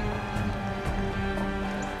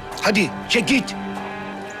 Hadi çek git.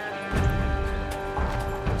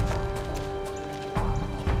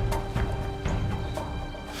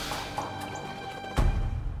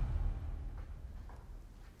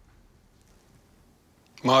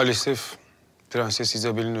 Maalesef Prenses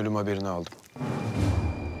İsabel'in ölüm haberini aldım.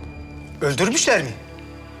 Öldürmüşler mi?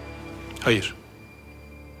 Hayır.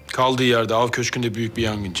 Kaldığı yerde Av Köşkü'nde büyük bir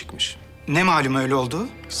yangın çıkmış. Ne malum öyle oldu?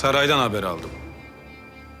 Saraydan haber aldım.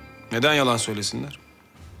 Neden yalan söylesinler?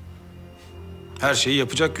 Her şeyi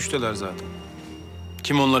yapacak güçteler zaten.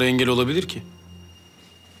 Kim onlara engel olabilir ki?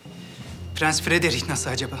 Prens Frederick nasıl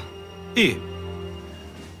acaba? İyi.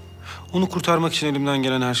 Onu kurtarmak için elimden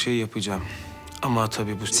gelen her şeyi yapacağım. Ama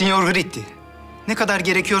tabii bu... Signor Gritti, ne kadar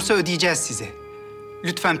gerekiyorsa ödeyeceğiz size.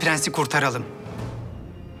 Lütfen prensi kurtaralım.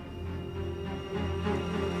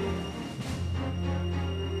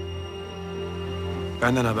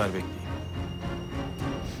 Benden haber bekleyin.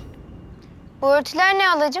 Bu örtüler ne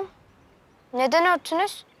halacığım? Neden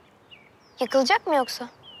örttünüz? Yıkılacak mı yoksa?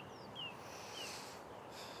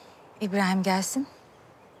 İbrahim gelsin.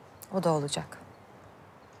 O da olacak.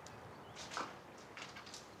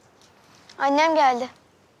 Annem geldi.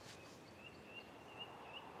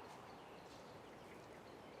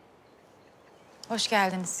 Hoş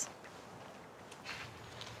geldiniz.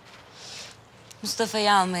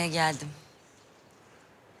 Mustafa'yı almaya geldim.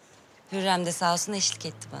 Hürrem de sağ olsun eşlik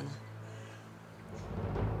etti bana.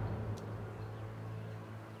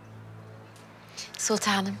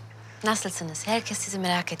 Sultanım, nasılsınız? Herkes sizi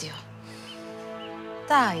merak ediyor.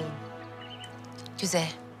 Daha iyi.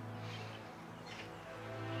 Güzel.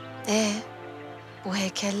 Bu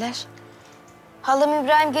heykeller? Halam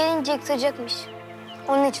İbrahim gelince yıkılacakmış.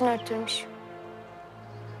 Onun için örtülmüş.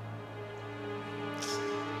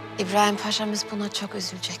 İbrahim Paşa'mız buna çok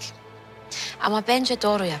üzülecek. Ama bence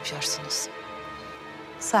doğru yapıyorsunuz.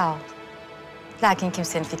 Sağ ol. Lakin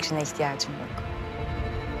kimsenin fikrine ihtiyacım yok.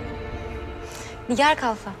 Nigar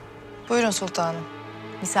Kalfa. Buyurun sultanım.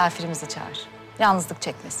 Misafirimizi çağır. Yalnızlık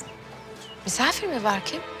çekmesin. Misafir mi var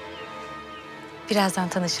kim? Birazdan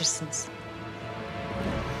tanışırsınız.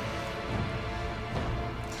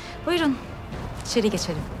 Buyurun. İçeri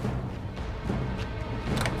geçelim.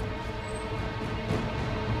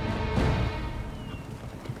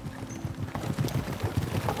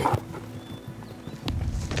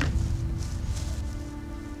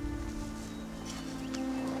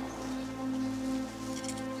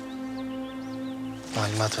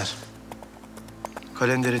 Malumat ver.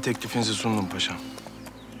 Kalendere teklifinizi sundum paşam.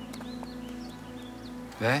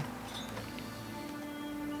 Ve?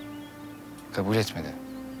 Kabul etmedi.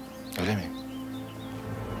 Öyle mi?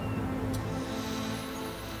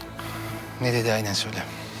 Ne dedi aynen söyle.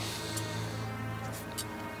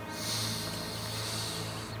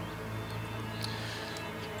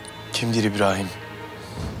 Kimdir İbrahim?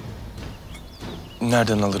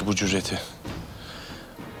 Nereden alır bu cüreti?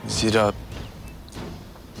 Zira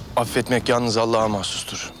affetmek yalnız Allah'a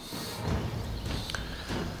mahsustur.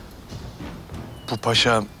 Bu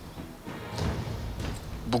paşa,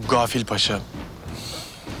 bu gafil paşa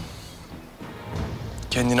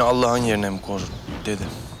kendini Allah'ın yerine mi koyar dedi.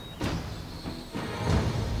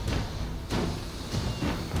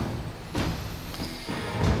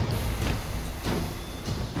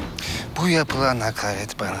 Bu yapılan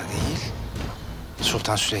hakaret bana değil,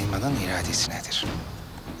 Sultan Süleyman'ın iradesinedir.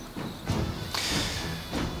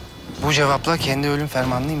 Bu cevapla kendi ölüm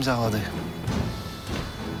fermanını imzaladı.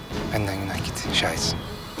 Benden günah git, şahitsin.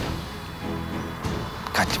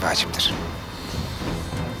 Katli vaciptir.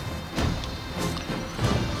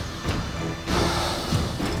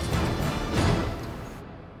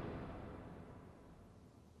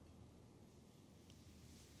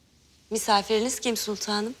 Misafiriniz kim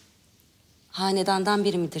sultanım? Hanedandan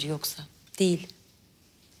biri midir yoksa? Değil.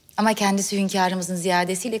 Ama kendisi hünkârımızın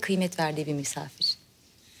ziyadesiyle kıymet verdiği bir misafir.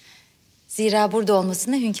 Zira burada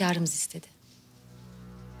olmasını hünkârımız istedi.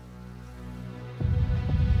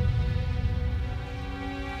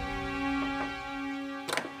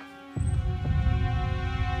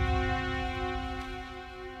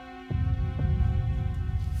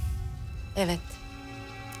 Evet,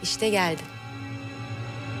 işte geldi.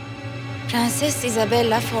 Prenses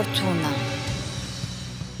Isabella Fortuna.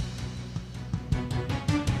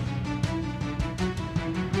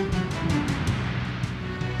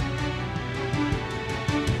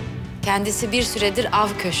 Kendisi bir süredir Av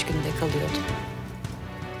Köşkü'nde kalıyordu.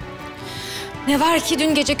 Ne var ki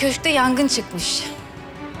dün gece köşkte yangın çıkmış.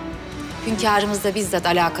 Hünkârımız da bizzat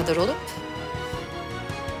alakadar olup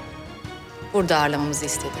burada ağırlamamızı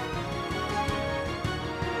istedi.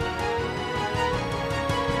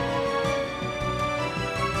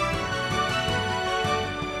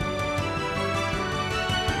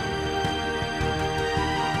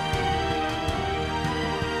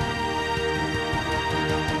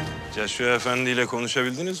 Caşu Efendi ile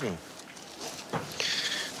konuşabildiniz mi?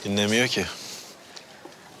 Dinlemiyor ki.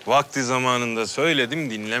 Vakti zamanında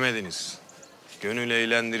söyledim, dinlemediniz. Gönül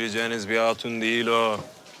eğlendireceğiniz bir hatun değil o.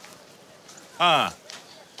 Ha,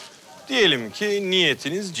 diyelim ki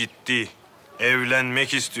niyetiniz ciddi.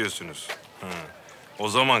 Evlenmek istiyorsunuz. Ha, o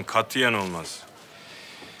zaman katiyen olmaz.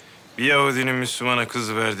 Bir Yahudinin Müslümana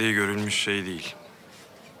kız verdiği görülmüş şey değil.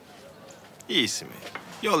 İyisi mi?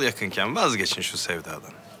 Yol yakınken vazgeçin şu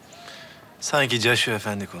sevdadan. Sanki Caşu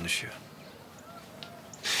Efendi konuşuyor.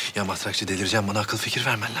 Ya matrakçı delireceğim, bana akıl fikir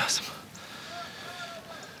vermen lazım.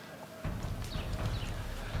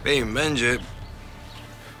 Beyim bence...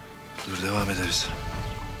 Dur devam ederiz.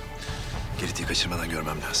 Girit'i kaçırmadan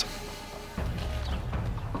görmem lazım.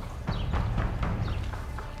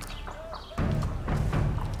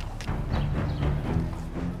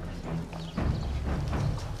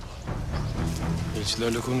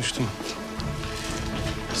 Elçilerle konuştum.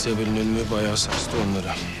 İsabel'in ölümü bayağı sarstı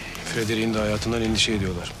onları. Frederick'in de hayatından endişe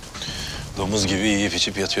ediyorlar. Domuz gibi yiyip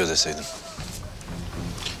içip yatıyor deseydin.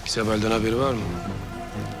 İsabel'den haberi var mı?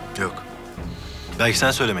 Yok. Belki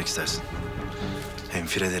sen söylemek istersin. Hem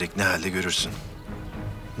Frederick ne halde görürsün.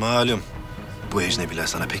 Malum bu ecnebiler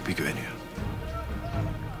sana pek bir güveniyor.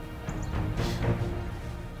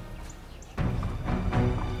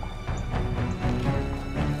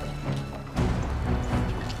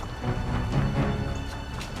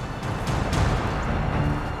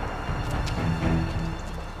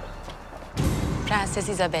 Prenses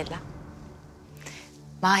Isabella.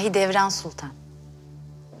 Mahidevran Sultan.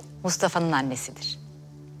 Mustafa'nın annesidir.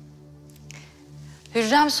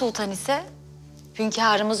 Hürrem Sultan ise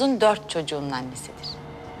hünkârımızın 4 çocuğunun annesidir.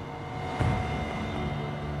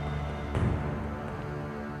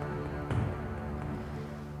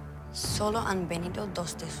 Solo han venido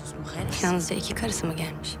dos de sus mujeres. Yalnızca 2 karısı mı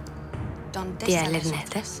gelmiş? Diğerleri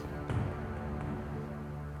nerede?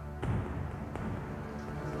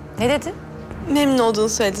 Ne dedin? Memnun olduğunu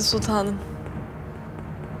söyledi sultanım.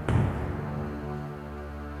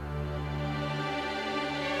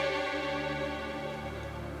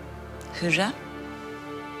 Hürrem?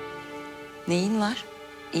 Neyin var?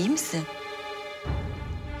 İyi misin?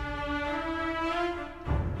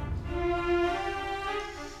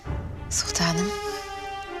 Sultanım,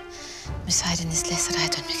 müsaadenizle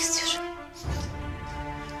saraya dönmek istiyorum.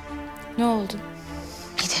 Ne oldu?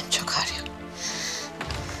 Midem çok ağrıyor.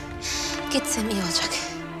 Gitsem iyi olacak.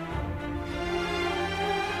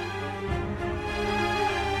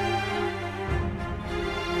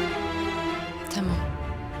 Tamam.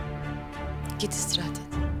 Git istirahat et.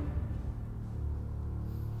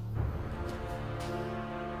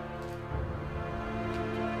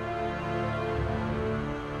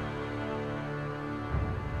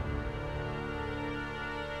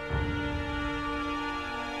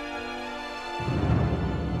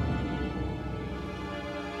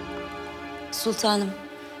 Sultanım,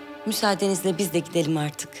 müsaadenizle biz de gidelim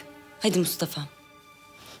artık. Hadi Mustafa.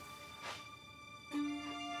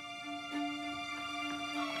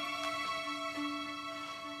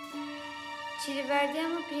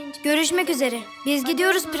 Görüşmek üzere. Biz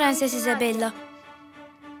gidiyoruz Prenses Isabella.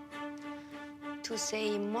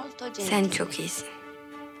 Sen çok iyisin.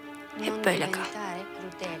 Hep böyle kal.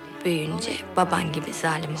 Büyüyünce baban gibi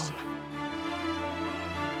zalim olma.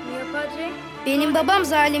 Benim babam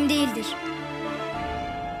zalim değildir.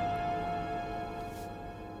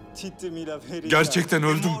 Gerçekten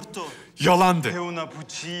öldüm. Yalandı.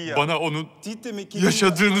 Bana onun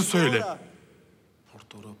yaşadığını söyle.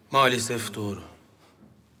 Maalesef doğru.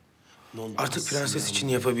 Artık prenses için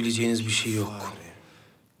yapabileceğiniz bir şey yok.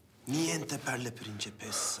 Niente per le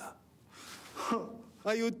principessa.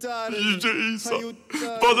 Yüce İsa,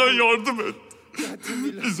 bana yardım et.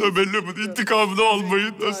 İsabella'nın intikamını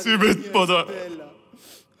almayı nasip et bana.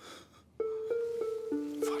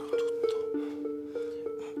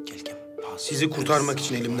 Sizi kurtarmak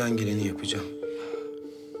için elimden geleni yapacağım.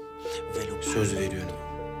 Söz veriyorum.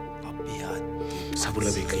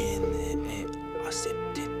 Sabırla bekleyin.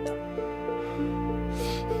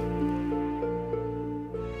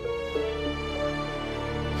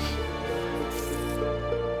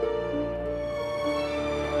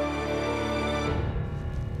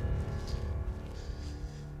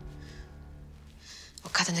 O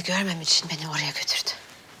kadını görmem için beni oraya götürdü.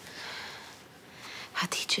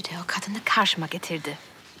 Hatice de o kadını karşıma getirdi.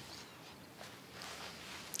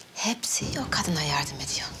 Hepsi o kadına yardım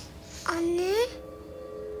ediyor. Anne.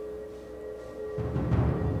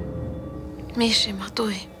 Mişima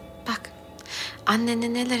duy. Bak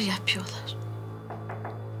annene neler yapıyorlar.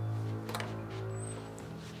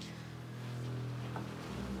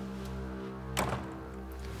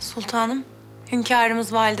 Sultanım,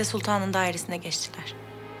 hünkârımız Valide Sultan'ın dairesine geçtiler.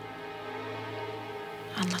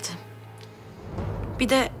 Anladım. Bir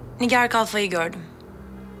de Nigar Kalfa'yı gördüm.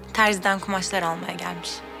 Terziden kumaşlar almaya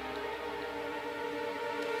gelmiş.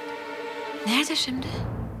 Nerede şimdi?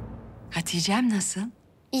 Hatice'm nasıl?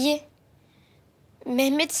 İyi.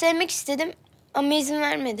 Mehmet'i sevmek istedim ama izin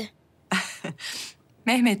vermedi.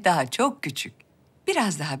 Mehmet daha çok küçük.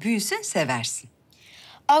 Biraz daha büyüsün seversin.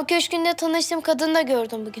 Av Köşkü'nde tanıştığım kadını da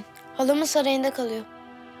gördüm bugün. Halamın sarayında kalıyor.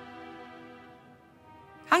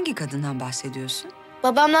 Hangi kadından bahsediyorsun?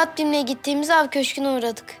 Babamla at binmeye gittiğimiz Av Köşkü'ne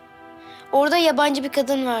uğradık. Orada yabancı bir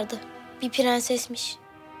kadın vardı. Bir prensesmiş.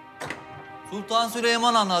 Sultan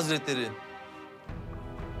Süleyman'ın Hazretleri.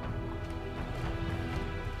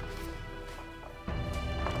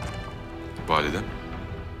 Validem.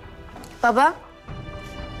 Baba,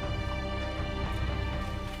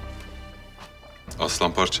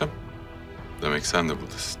 Aslan parçam. Demek sen de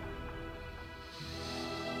buradasın.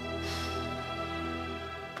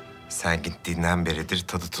 Sen gittiğinden beridir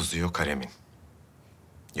tadı tuzu yok haremin.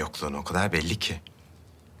 Yokluğun o kadar belli ki.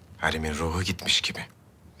 Haremin ruhu gitmiş gibi.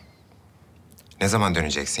 Ne zaman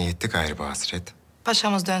döneceksin? Yetti gayrı bu hasret.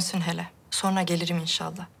 Paşamız dönsün hele. Sonra gelirim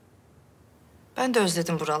inşallah. Ben de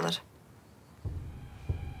özledim buraları.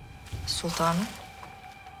 Sultanım.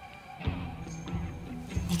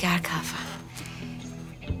 Nigar Kalfa.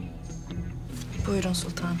 Buyurun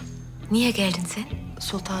sultanım. Niye geldin sen?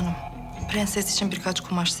 Sultanım, prenses için birkaç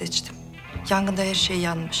kumaş seçtim. Yangında her şey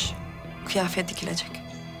yanmış. Kıyafet dikilecek.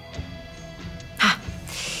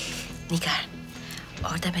 Nigar,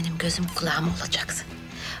 orada benim gözüm kulağım olacaksın.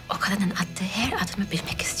 O kadının attığı her adımı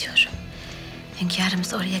bilmek istiyorum.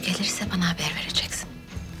 Hünkârımız oraya gelirse bana haber vereceksin.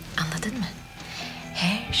 Anladın mı?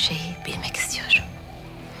 Her şeyi bilmek istiyorum.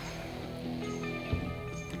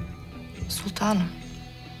 Sultanım,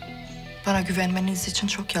 bana güvenmeniz için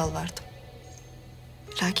çok yalvardım.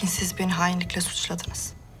 Lakin siz beni hainlikle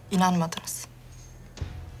suçladınız. İnanmadınız.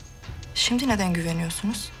 Şimdi neden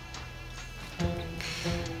güveniyorsunuz?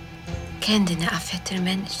 Kendini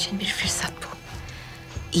affettirmen için bir fırsat bu.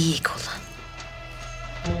 İyi kullan.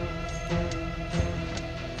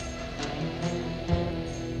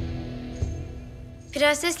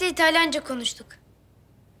 prensesle İtalyanca konuştuk.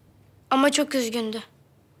 Ama çok üzgündü.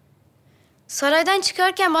 Saraydan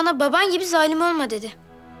çıkarken bana baban gibi zalim olma dedi.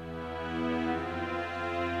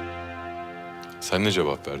 Sen ne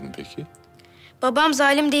cevap verdin peki? Babam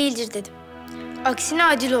zalim değildir dedim. Aksine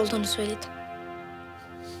adil olduğunu söyledim.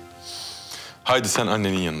 Haydi sen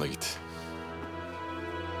annenin yanına git.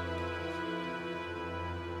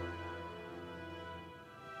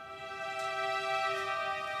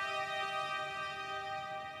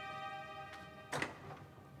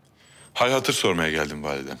 Hal hatır sormaya geldim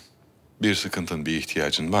validem. Bir sıkıntın, bir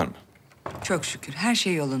ihtiyacın var mı? Çok şükür her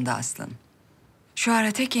şey yolunda aslanım. Şu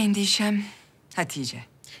ara tek endişem Hatice.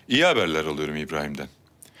 İyi haberler alıyorum İbrahim'den.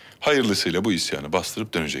 Hayırlısıyla bu isyanı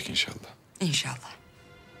bastırıp dönecek inşallah. İnşallah.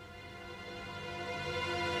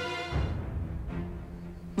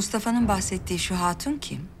 Mustafa'nın bahsettiği şu hatun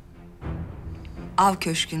kim? Av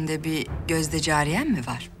Köşkü'nde bir gözde cariyen mi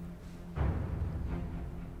var?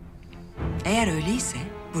 Eğer öyleyse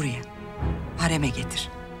buraya, hareme getir.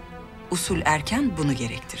 Usul erken bunu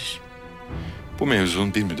gerektirir. Bu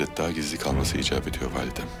mevzunun bir müddet daha gizli kalması icap ediyor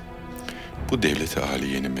validem. Bu devlet-i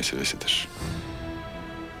aliyenin meselesidir.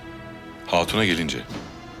 Hatun'a gelince,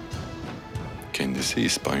 kendisi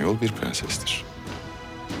İspanyol bir prensestir.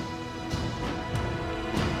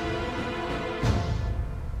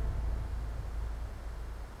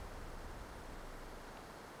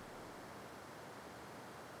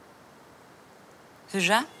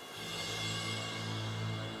 Hürrem?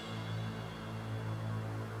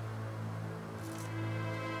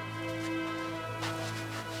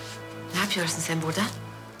 Ne yapıyorsun sen burada?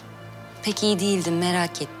 Pek iyi değildim,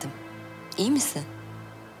 merak ettim. İyi misin?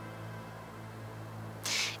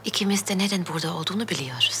 İkimiz de neden burada olduğunu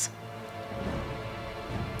biliyoruz.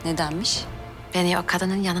 Nedenmiş? Beni o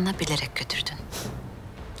kadının yanına bilerek götürdün.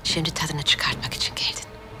 Şimdi tadını çıkartmak için geldin.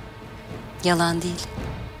 Yalan değil.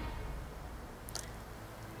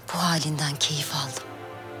 Bu halinden keyif aldım.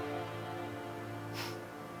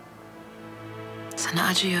 Sana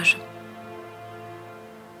acıyorum.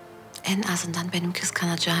 En azından benim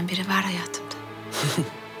kıskanacağım biri var hayatımda.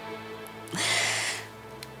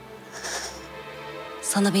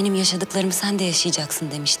 Sana benim yaşadıklarımı sen de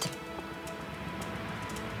yaşayacaksın demiştim.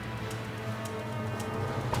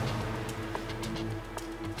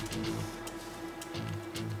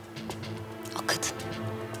 O kadın.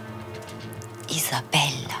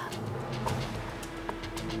 İsabella.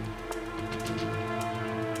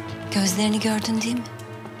 Gözlerini gördün değil mi?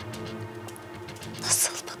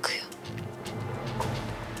 Nasıl bakıyor?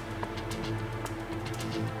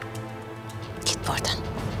 Git buradan.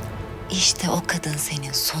 İşte o kadın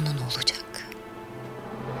senin sonun olacak.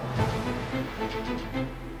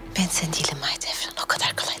 Ben sen değilim Mahidevran. O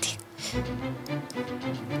kadar kolay değil.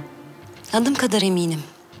 Adım kadar eminim.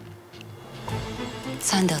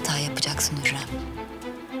 Sen de hata yapacaksın Hürrem.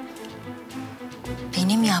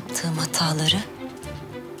 Benim yaptığım hataları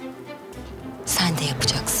sen de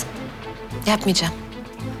yapacaksın. Yapmayacağım.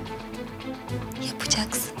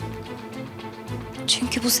 Yapacaksın.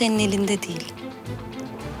 Çünkü bu senin elinde değil.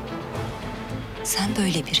 Sen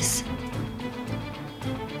böyle birisin.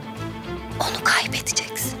 Onu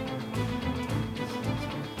kaybedeceksin.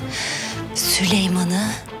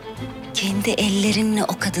 Süleyman'ı kendi ellerinle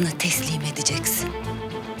o kadına teslim edeceksin.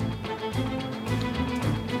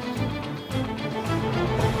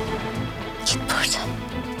 Git buradan.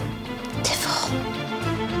 Defol.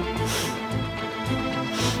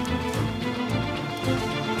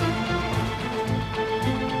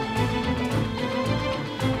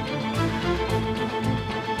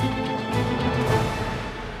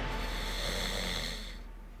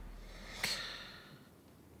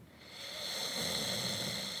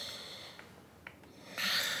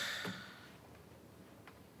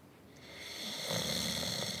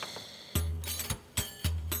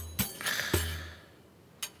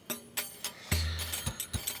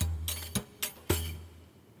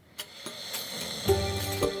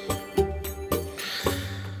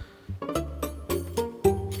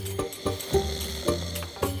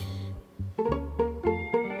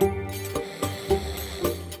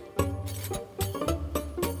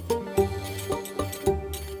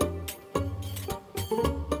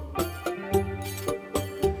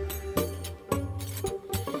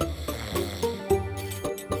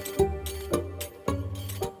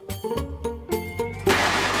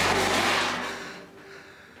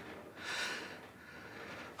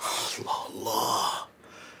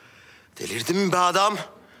 Delirdin mi be adam?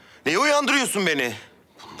 Neye uyandırıyorsun beni?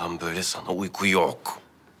 Bundan böyle sana uyku yok.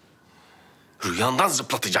 Rüyandan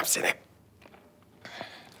zıplatacağım seni.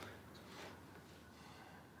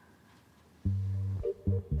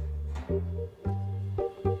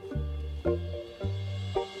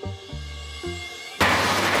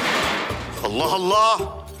 Allah Allah!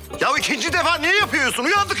 Ya ikinci defa niye yapıyorsun?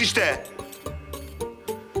 Uyandık işte.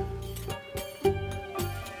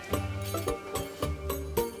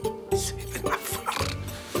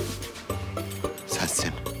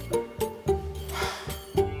 Sensin.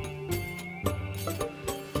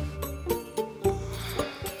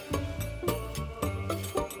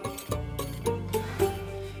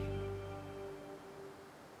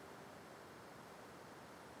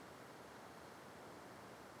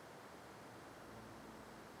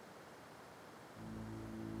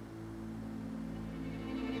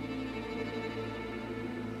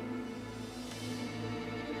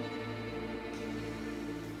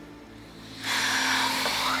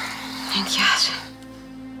 Hünkâr.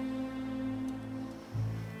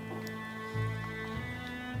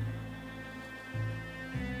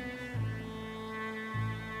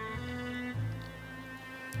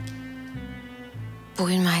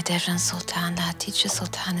 Bugün Mahidevran Sultan'la Hatice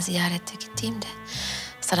Sultan'ı ziyarete gittiğimde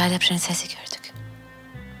sarayda prensesi gördük.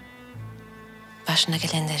 Başına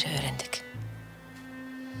gelenleri öğrendik.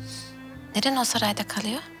 Neden o sarayda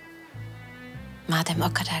kalıyor? Madem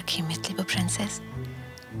o kadar kıymetli bu prenses.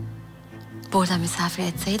 Burada misafir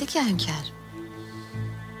etseydik ya hünkâr.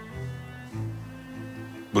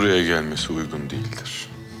 Buraya gelmesi uygun değildir.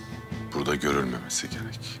 Burada görülmemesi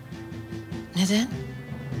gerek. Neden?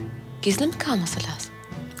 Gizli mi kalması lazım?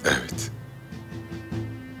 Evet.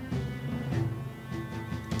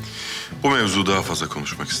 Bu mevzu daha fazla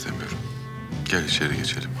konuşmak istemiyorum. Gel içeri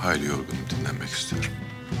geçelim. Hayli yorgunum, dinlenmek istiyorum.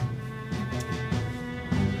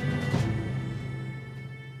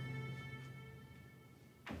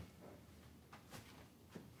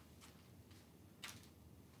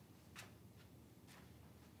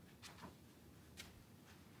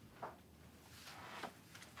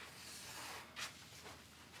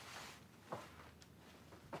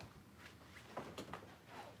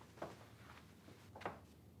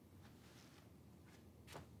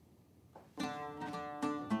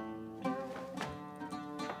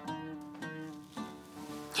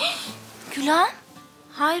 Gülen,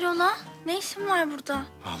 hayrola? Ne işin var burada?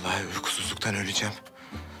 Vallahi uykusuzluktan öleceğim.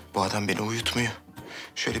 Bu adam beni uyutmuyor.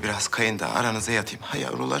 Şöyle biraz kayın da aranıza yatayım. Ha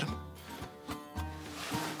yavrularım.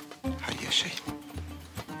 Hay yaşayın.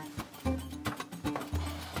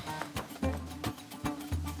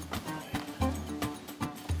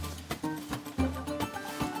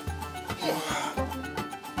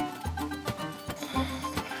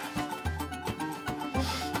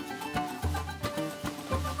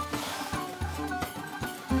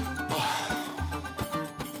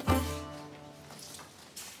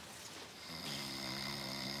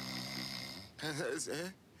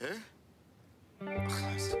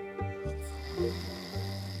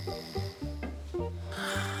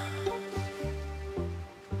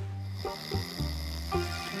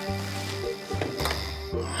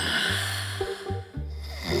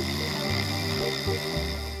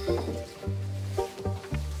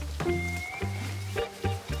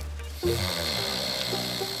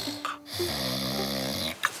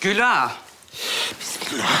 Güla.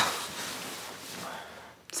 Bismillah.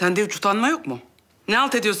 Sende hiç utanma yok mu? Ne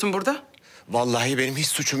halt ediyorsun burada? Vallahi benim hiç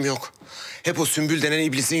suçum yok. Hep o Sümbül denen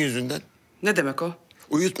iblisin yüzünden. Ne demek o?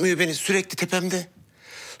 Uyutmuyor beni, sürekli tepemde.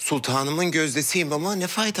 Sultanımın gözdesiyim ama ne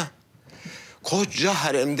fayda? Koca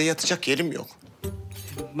haremde yatacak yerim yok.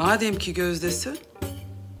 Madem ki gözdesin,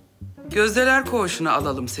 gözdeler koğuşuna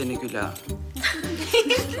alalım seni Güla.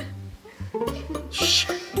 Şş.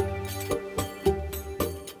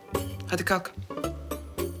 Hadi kalk.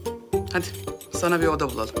 Hadi sana bir oda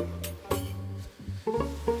bulalım.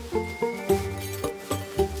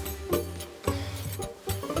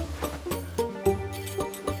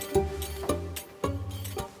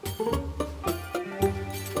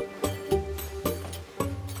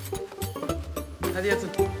 Hadi yatın.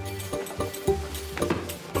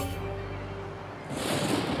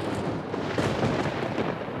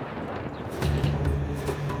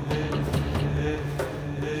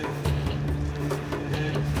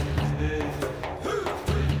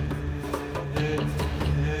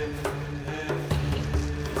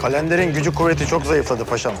 Kalenderin gücü kuvveti çok zayıfladı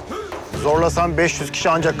paşam. Zorlasan 500 kişi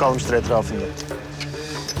ancak kalmıştır etrafında.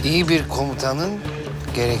 İyi bir komutanın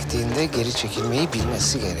gerektiğinde geri çekilmeyi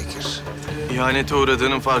bilmesi gerekir. İhanete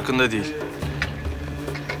uğradığının farkında değil.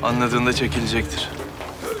 Anladığında çekilecektir.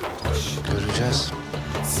 Göreceğiz.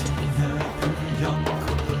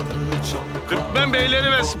 Türkmen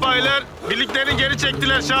beyleri ve sipahiler birliklerini geri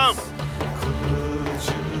çektiler Şahım.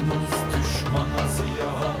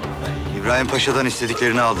 İbrahim Paşa'dan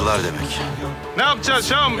istediklerini aldılar demek. Ne yapacağız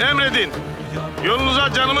Şahım? Emredin.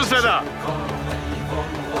 Yolunuza canımız feda.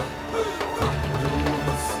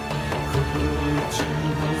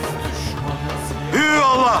 Hü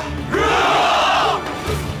Allah!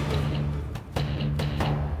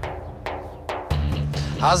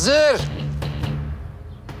 Hazır.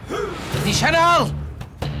 Nişan al.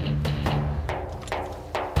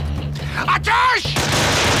 Ateş!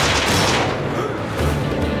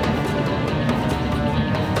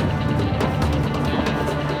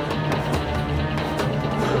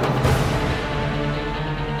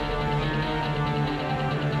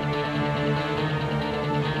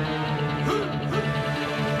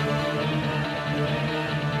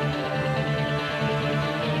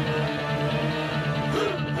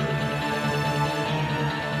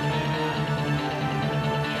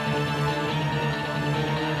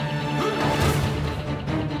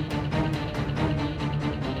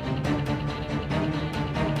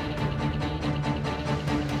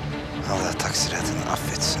 Allah taksiratını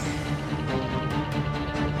affetsin.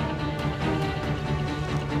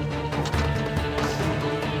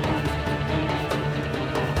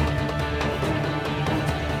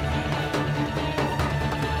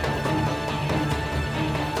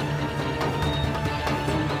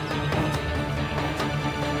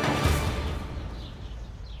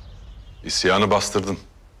 İsyanı bastırdın.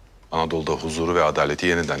 Anadolu'da huzuru ve adaleti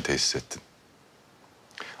yeniden tesis ettin.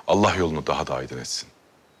 Allah yolunu daha da aydın etsin.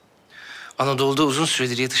 Anadolu'da uzun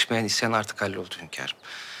süredir yatışmayan isyan artık halloldu hünkârım.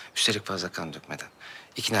 Üstelik fazla kan dökmeden,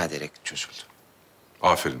 ikna ederek çözüldü.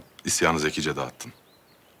 Aferin, isyanı zekice dağıttın.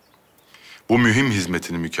 Bu mühim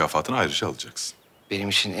hizmetinin mükafatını ayrıca alacaksın. Benim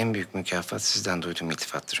için en büyük mükafat sizden duyduğum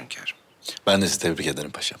iltifattır hünkârım. Ben de sizi tebrik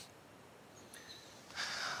ederim paşam.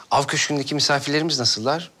 Av Köşkü'ndeki misafirlerimiz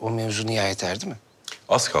nasıllar? O mevzu nihayet erdi mi?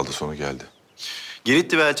 Az kaldı, sonu geldi.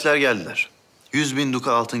 Giritli ve elçiler geldiler. 100.000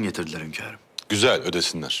 duka altın getirdiler hünkârım. Güzel,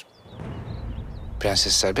 ödesinler.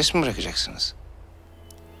 Prensesi serbest mi bırakacaksınız?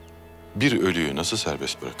 Bir ölüyü nasıl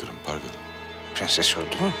serbest bırakırım Pargalı? Prenses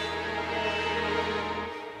öldü mü?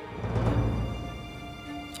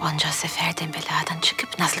 Onca seferden beladan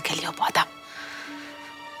çıkıp nasıl geliyor bu adam?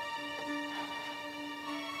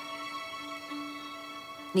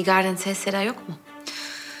 Nigar'ın sesleri yok mu?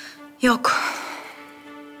 Yok.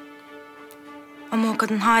 Ama o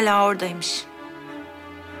kadın hala oradaymış.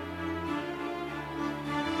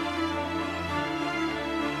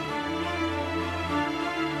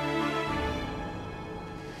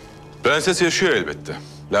 Prenses yaşıyor elbette.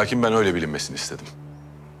 Lakin ben öyle bilinmesini istedim.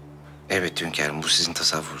 Elbette hünkârım, bu sizin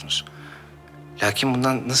tasavvurunuz. Lakin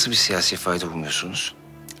bundan nasıl bir siyasi fayda umuyorsunuz?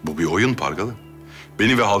 Bu bir oyun Pargalı.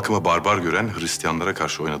 Beni ve halkımı barbar gören Hristiyanlara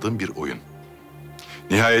karşı oynadığım bir oyun.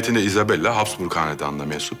 Nihayetinde Isabella, Habsburg hanedanına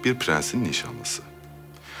mensup bir prensin nişanlısı.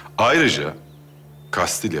 Ayrıca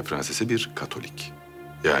Kastilya prensesi bir Katolik.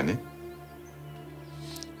 Yani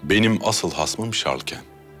benim asıl hasmım Şarlken.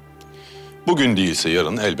 Bugün değilse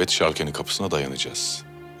yarın elbet Şarlken'in kapısına dayanacağız.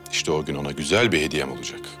 İşte o gün ona güzel bir hediyem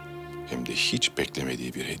olacak. Hem de hiç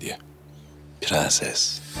beklemediği bir hediye.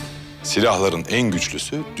 Prenses. Silahların en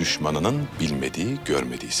güçlüsü düşmanının bilmediği,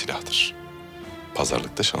 görmediği silahtır.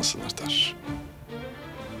 Pazarlıkta şansın artar.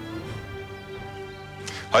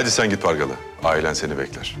 Hadi sen git Pargalı. Ailen seni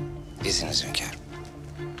bekler. İzniniz hünkârım.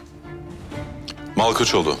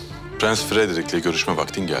 Malkoçoğlu, Prens Frederick'le görüşme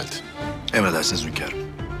vaktin geldi. Emredersiniz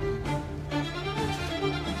hünkârım.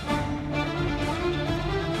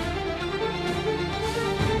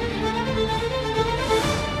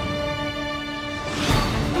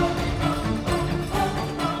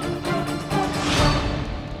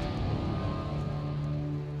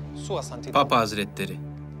 Papa Hazretleri,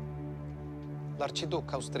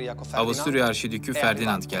 Avusturya Arşidükü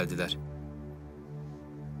Ferdinand geldiler.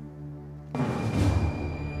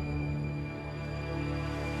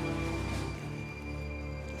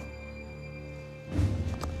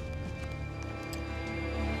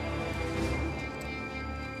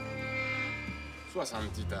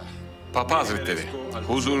 Papa Hazretleri,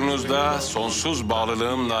 huzurunuzda sonsuz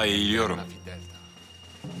bağlılığımla eğiliyorum.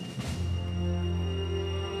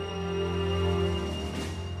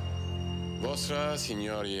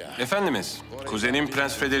 Efendimiz, kuzenim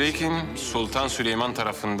Prens Frederick'in Sultan Süleyman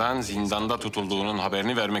tarafından zindanda tutulduğunun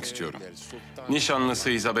haberini vermek istiyorum. Nişanlısı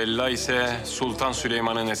Isabella ise Sultan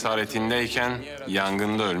Süleyman'ın esaretindeyken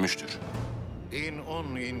yangında ölmüştür.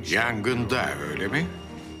 Yangında öyle mi?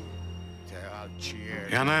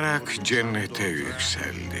 Yanarak cennete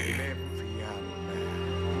yükseldi.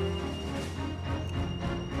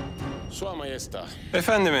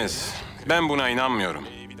 Efendimiz, ben buna inanmıyorum.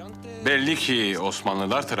 Belli ki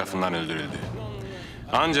Osmanlılar tarafından öldürüldü.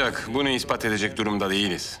 Ancak bunu ispat edecek durumda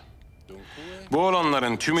değiliz. Bu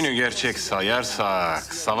olanların tümünü gerçek sayarsak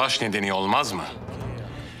savaş nedeni olmaz mı?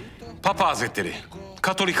 Papa Hazretleri,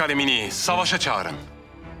 Katolik alemini savaşa çağırın.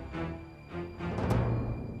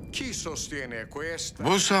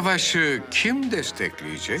 Bu savaşı kim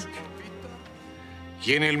destekleyecek?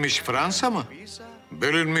 Yenilmiş Fransa mı?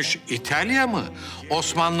 Bölünmüş İtalya mı?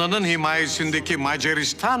 Osmanlı'nın himayesindeki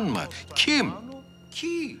Macaristan mı? Kim?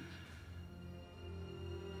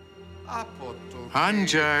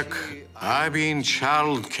 Ancak abin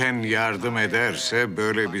Şarlken yardım ederse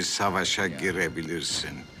böyle bir savaşa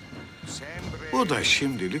girebilirsin. Bu da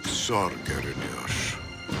şimdilik zor görünüyor.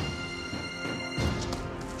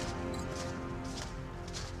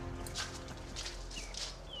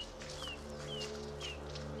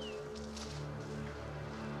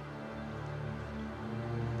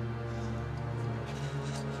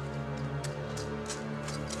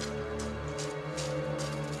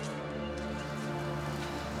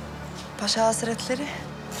 Paşa Hazretleri,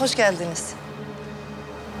 hoş geldiniz.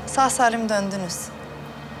 Sağ salim döndünüz.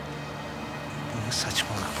 Bu ne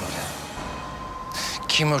saçmalık böyle?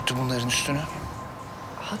 Kim örttü bunların üstünü?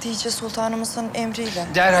 Hatice Sultanımızın emriyle.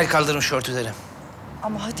 Derhal kaldırın şu örtüleri.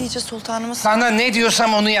 Ama Hatice Sultanımız... Sana ne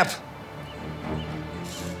diyorsam onu yap.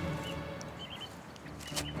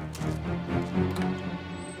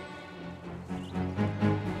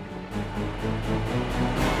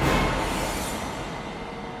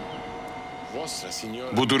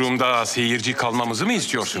 Bu durumda seyirci kalmamızı mı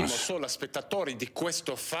istiyorsunuz?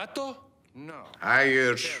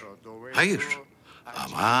 Hayır. Hayır.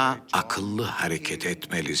 Ama akıllı hareket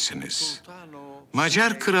etmelisiniz.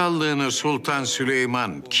 Macar krallığını Sultan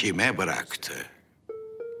Süleyman kime bıraktı?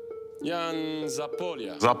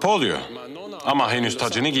 Zapolyo. Ama henüz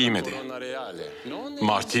tacını giymedi.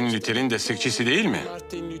 Martin Luther'in destekçisi değil mi?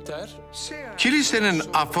 Kilisenin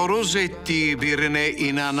aforoz ettiği birine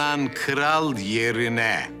inanan kral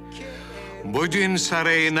yerine Budin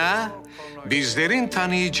sarayına bizlerin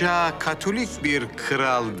tanıyacağı Katolik bir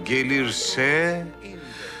kral gelirse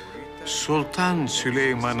Sultan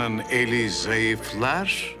Süleyman'ın eli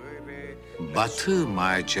zayıflar, Batı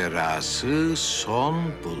macerası son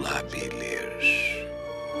bulabilir.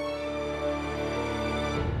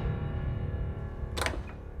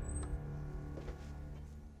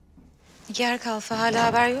 Nigar Kalfa hala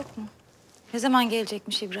haber yok mu? Ne zaman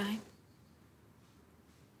gelecekmiş İbrahim?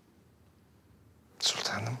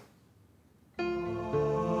 Sultanım.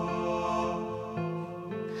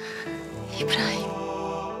 İbrahim.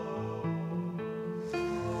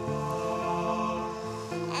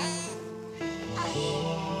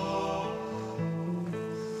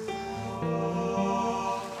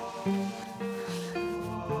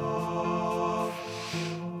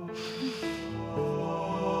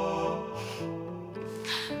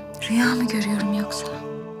 Rüya mı görüyorum yoksa?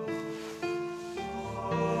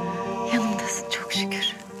 Yanımdasın çok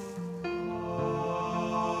şükür.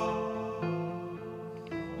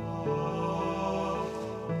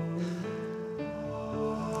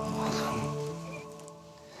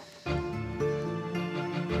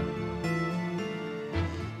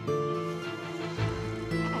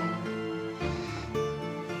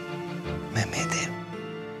 Mehmet'im.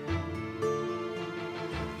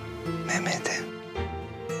 Mehmet'im.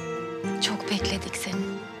 Çok bekledik seni.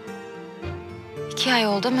 2 ay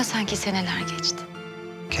oldu ama sanki seneler geçti.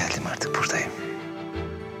 Geldim artık buradayım.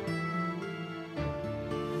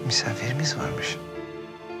 Misafirimiz varmış.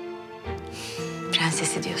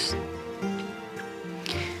 Prensesi diyorsun.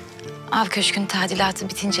 Av Köşkü'nün tadilatı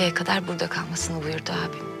bitinceye kadar burada kalmasını buyurdu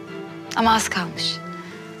abim. Ama az kalmış.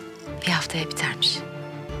 Bir haftaya bitermiş.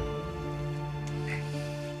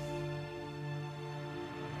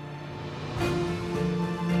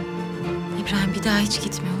 İbrahim bir daha hiç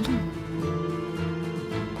gitme olur mu?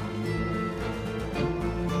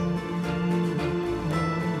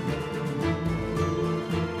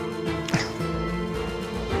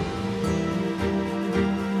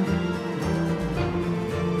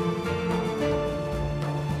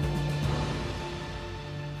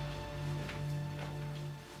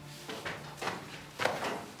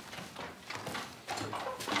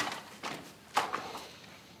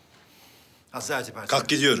 Kalk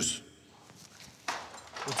gidiyoruz.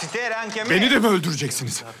 Beni de mi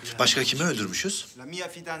öldüreceksiniz? Başka kimi öldürmüşüz?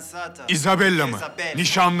 İsabella mı?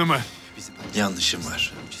 Nişanlı mı? Yanlışım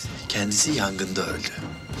var. Kendisi yangında öldü.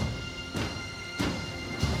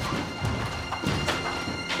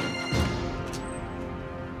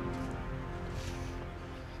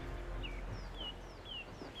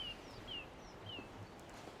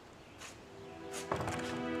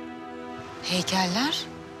 Heykeller?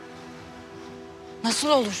 Nasıl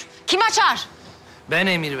olur? Kim açar? Ben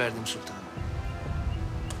emir verdim sultanım.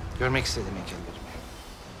 Görmek istedim heykellerimi.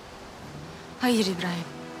 Hayır İbrahim.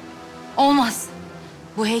 Olmaz.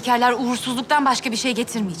 Bu heykeller uğursuzluktan başka bir şey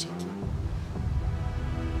getirmeyecek.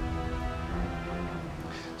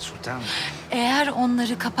 Sultanım. Eğer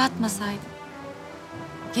onları kapatmasaydın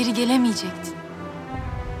geri gelemeyecektin.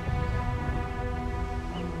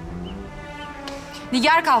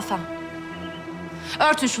 Nigar Kalfa.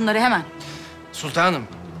 Örtün şunları hemen. Sultanım.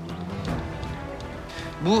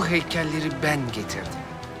 Bu heykelleri ben getirdim.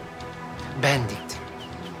 Ben diktim.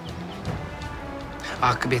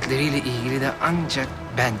 Akıbetleriyle ilgili de ancak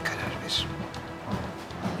ben karar veririm.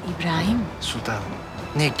 İbrahim. Sultanım,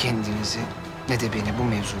 ne kendinizi ne de beni bu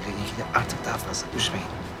mevzuyla ilgili artık daha fazla üzmeyin.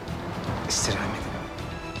 İstirham edin.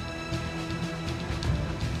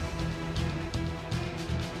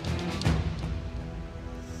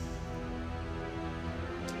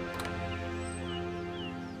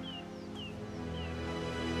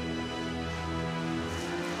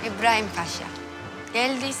 İbrahim Paşa.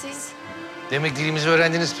 Geldiyseniz Demek dilimizi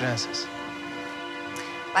öğrendiniz prenses.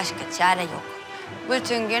 başka çare yok.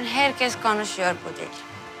 Bütün gün herkes konuşuyor bu dil.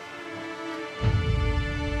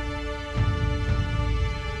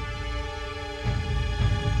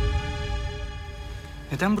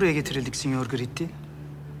 Neden buraya getirildik Signor Gritti?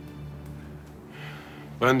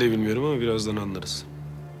 Ben de bilmiyorum ama birazdan anlarız.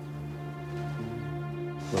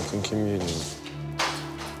 Bakın kim geliyor.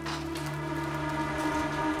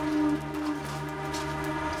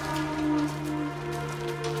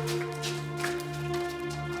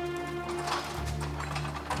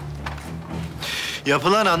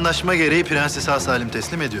 Yapılan anlaşma gereği Prenses'i sağ salim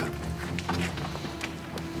teslim ediyorum.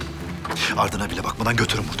 Ardına bile bakmadan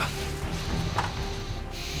götürün buradan.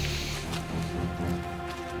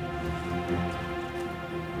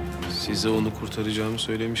 Size onu kurtaracağımı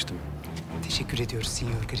söylemiştim. Teşekkür ediyoruz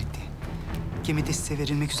Signor Gritti. Gemide size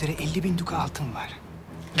verilmek üzere 50.000 duka altın var.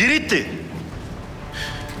 Gritti!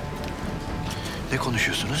 Ne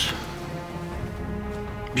konuşuyorsunuz?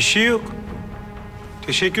 Bir şey yok.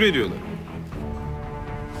 Teşekkür ediyorlar.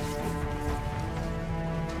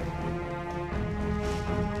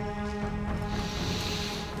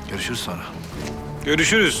 Görüşürüz sonra.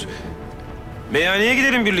 Görüşürüz. Meyhaneye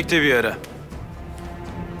gidelim birlikte bir ara.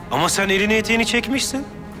 Ama sen elini eteğini çekmişsin.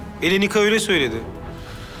 Elinika öyle söyledi.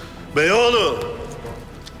 Beyoğlu!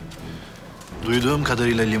 Duyduğum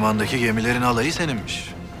kadarıyla limandaki gemilerin alayı seninmiş.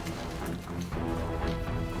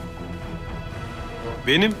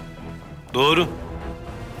 Benim. Doğru.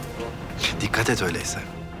 Dikkat et öyleyse.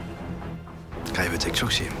 Kaybedecek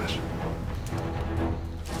çok şeyim var.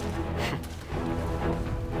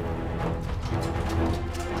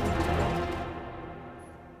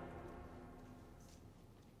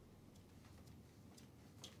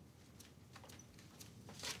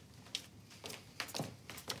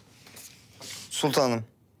 Sultanım,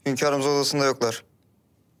 hünkârımız odasında yoklar.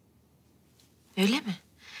 Öyle mi?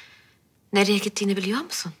 Nereye gittiğini biliyor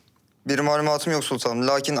musun? Bir malumatım yok sultanım,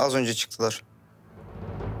 lakin az önce çıktılar.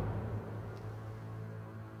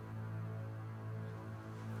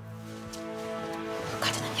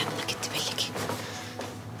 Kadının yanına gitti belli ki.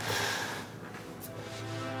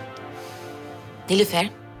 Nilüfer.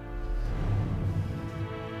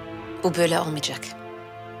 Bu böyle olmayacak.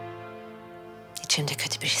 İçimde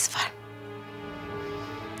kötü bir his var.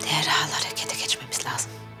 Derhal harekete geçmemiz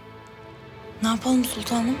lazım. Ne yapalım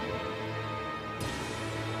sultanım?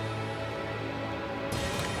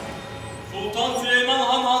 Sultan Süleyman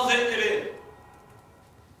Han Hazretleri.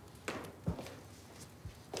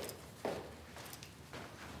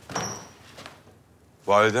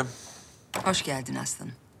 Validem. Hoş geldin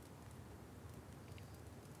aslanım.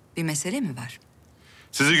 Bir mesele mi var?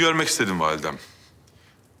 Sizi görmek istedim validem.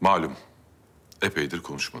 Malum, epeydir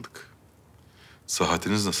konuşmadık.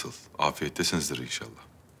 Sıhhatiniz nasıl? Afiyettesinizdir inşallah.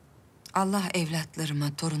 Allah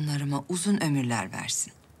evlatlarıma, torunlarıma uzun ömürler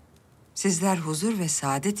versin. Sizler huzur ve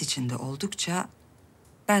saadet içinde oldukça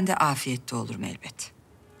ben de afiyette olurum elbet.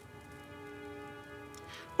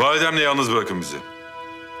 Validemle yalnız bırakın bizi.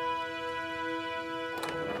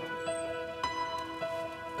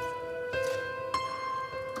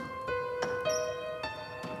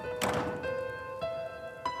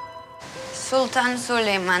 Sultan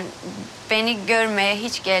Süleyman beni görmeye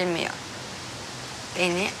hiç gelmiyor.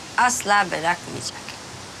 Beni asla bırakmayacak.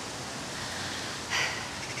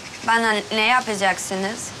 Bana ne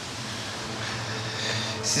yapacaksınız?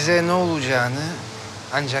 Size ne olacağını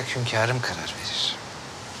ancak hünkârım karar verir.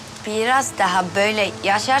 Biraz daha böyle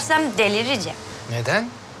yaşarsam delireceğim. Neden?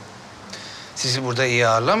 Sizi burada iyi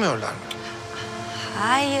ağırlamıyorlar mı?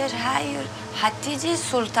 Hayır, hayır. Hatice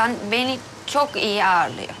Sultan beni çok iyi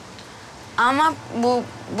ağırlıyor. Ama bu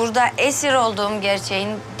burada esir olduğum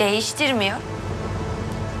gerçeğini değiştirmiyor.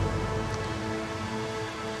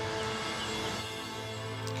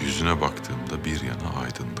 Yüzüne baktığımda bir yana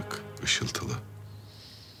aydınlık, ışıltılı.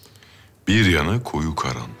 Bir yana koyu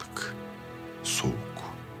karanlık, soğuk.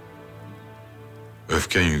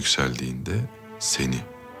 Öfken yükseldiğinde seni,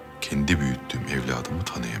 kendi büyüttüğüm evladımı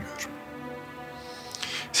tanıyamıyorum.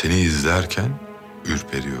 Seni izlerken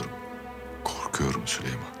ürperiyorum, korkuyorum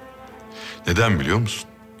Süleyman. Neden biliyor musun?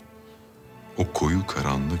 O koyu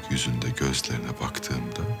karanlık yüzünde gözlerine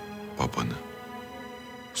baktığımda babanı,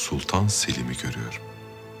 Sultan Selim'i görüyorum.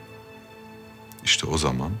 İşte o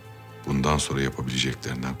zaman bundan sonra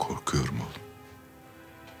yapabileceklerinden korkuyorum oğlum.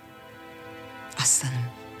 Aslanım.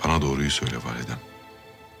 Bana doğruyu söyle validem.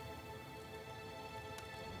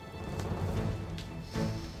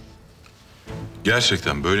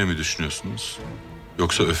 Gerçekten böyle mi düşünüyorsunuz?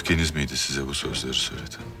 Yoksa öfkeniz miydi size bu sözleri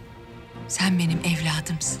söyleten? Sen benim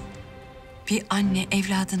evladımsın. Bir anne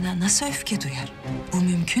evladına nasıl öfke duyar? Bu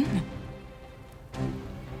mümkün mü?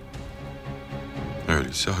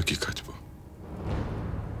 Öyleyse hakikat bu.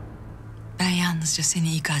 Ben yalnızca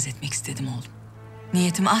seni ikaz etmek istedim oğlum.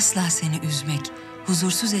 Niyetim asla seni üzmek,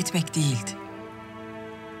 huzursuz etmek değildi.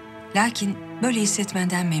 Lakin böyle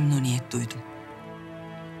hissetmenden memnuniyet duydum.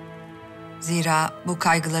 Zira bu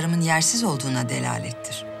kaygılarımın yersiz olduğuna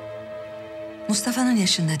delalettir. Mustafa'nın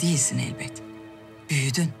yaşında değilsin elbet.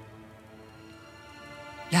 Büyüdün.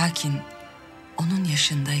 Lakin onun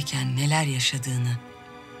yaşındayken neler yaşadığını,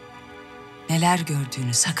 neler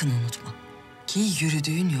gördüğünü sakın unutma. Ki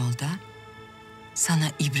yürüdüğün yolda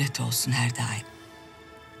sana ibret olsun her daim.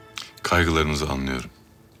 Kaygılarınızı anlıyorum.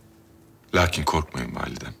 Lakin korkmayın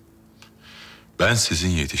validem. Ben sizin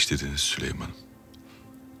yetiştirdiğiniz Süleyman'ım.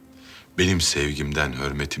 Benim sevgimden,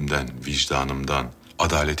 hürmetimden, vicdanımdan,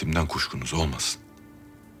 adaletimden kuşkunuz olmasın.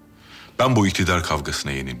 Ben bu iktidar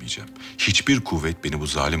kavgasına yenilmeyeceğim. Hiçbir kuvvet beni bu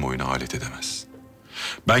zalim oyuna alet edemez.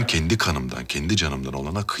 Ben kendi kanımdan, kendi canımdan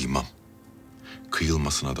olana kıymam.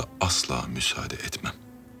 Kıyılmasına da asla müsaade etmem.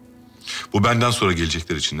 Bu benden sonra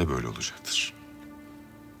gelecekler için de böyle olacaktır.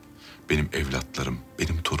 Benim evlatlarım,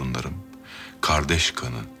 benim torunlarım kardeş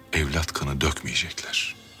kanı, evlat kanı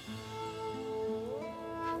dökmeyecekler.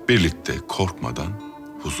 Birlikte korkmadan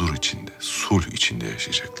huzur içinde, sulh içinde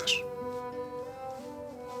yaşayacaklar.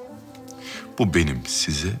 Bu benim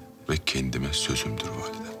size ve kendime sözümdür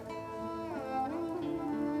validem.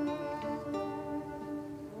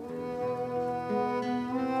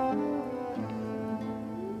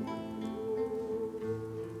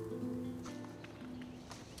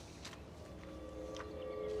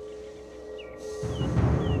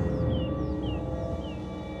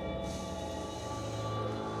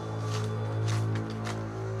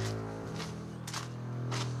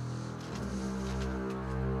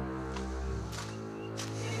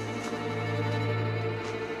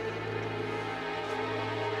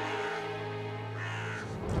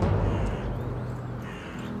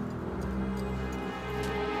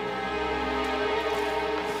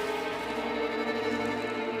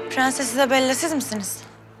 Prenses İsabella siz misiniz?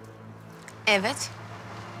 Evet.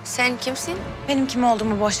 Sen kimsin? Benim kim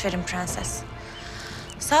olduğumu boş verin prenses.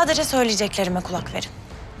 Sadece söyleyeceklerime kulak verin.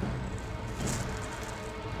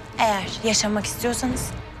 Eğer yaşamak istiyorsanız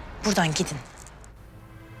buradan gidin.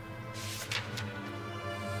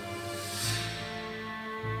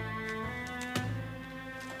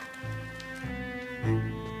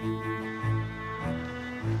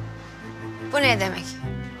 Bu ne demek?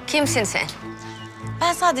 Kimsin sen?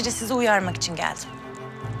 Ben sadece sizi uyarmak için geldim.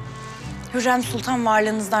 Hürrem Sultan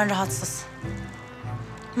varlığınızdan rahatsız.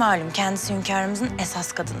 Malum kendisi hünkârımızın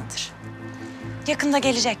esas kadınıdır. Yakında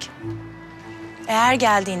gelecek. Eğer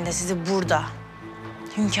geldiğinde sizi burada,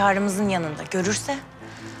 hünkârımızın yanında görürse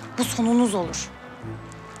bu sonunuz olur.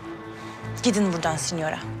 Gidin buradan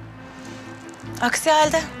signora. Aksi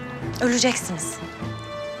halde öleceksiniz.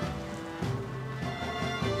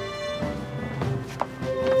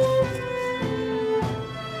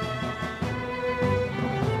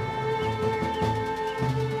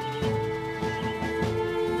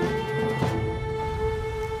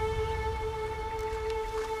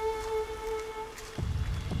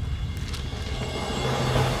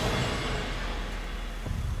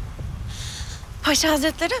 Paşa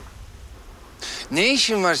Hazretleri. Ne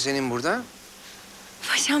işin var senin burada?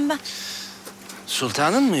 Paşam ben.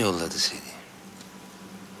 Sultanın mı yolladı seni?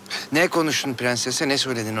 Ne konuştun prensese, ne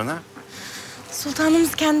söyledin ona?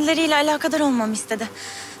 Sultanımız kendileriyle alakadar olmamı istedi.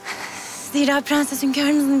 Zira prenses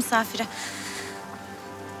hünkârımızın misafiri.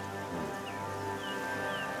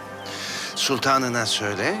 Sultanına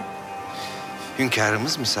söyle,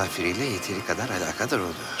 hünkârımız misafiriyle yeteri kadar alakadar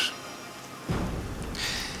oluyor.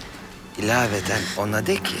 İlaveten ona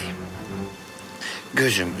de ki,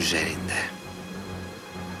 gözüm üzerinde.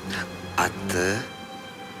 Attığı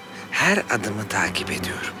her adımı takip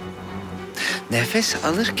ediyorum. Nefes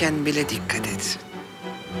alırken bile dikkat et.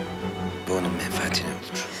 Bu onun menfaatine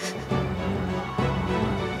olur.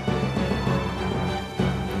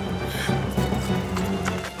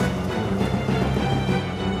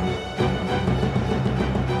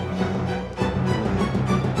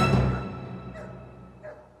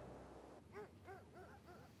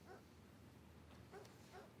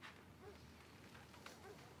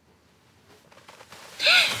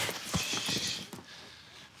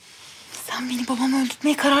 Sen beni babamı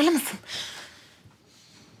öldürtmeye kararlı mısın?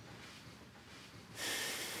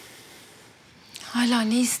 Hala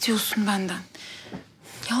ne istiyorsun benden?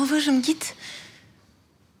 Yalvarırım git.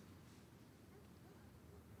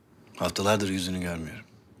 Haftalardır yüzünü görmüyorum.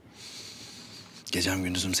 Gecem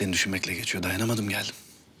gündüzüm seni düşünmekle geçiyor. Dayanamadım geldim.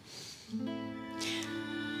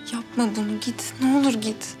 Yapma bunu git. Ne olur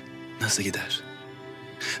git. Nasıl gider?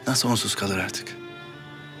 Nasıl onsuz kalır artık?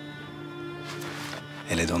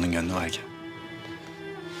 Hele de onun gönlü varken.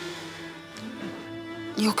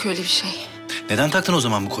 Yok öyle bir şey. Neden taktın o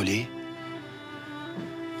zaman bu kolyeyi?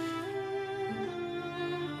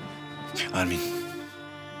 Armin.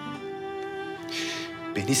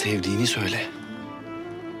 Beni sevdiğini söyle.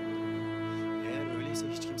 Eğer öyleyse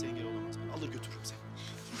hiç kimse engel olamaz. Ben alır götürürüm seni.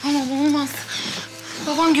 Tamam olmaz.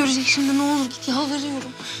 Babam görecek şimdi ne olur git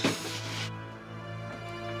yalvarıyorum.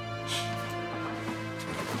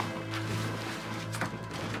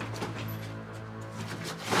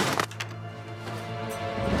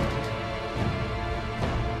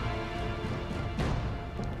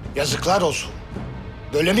 Yazıklar olsun.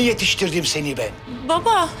 Böyle mi yetiştirdim seni ben?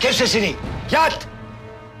 Baba. Kes sesini. Yat.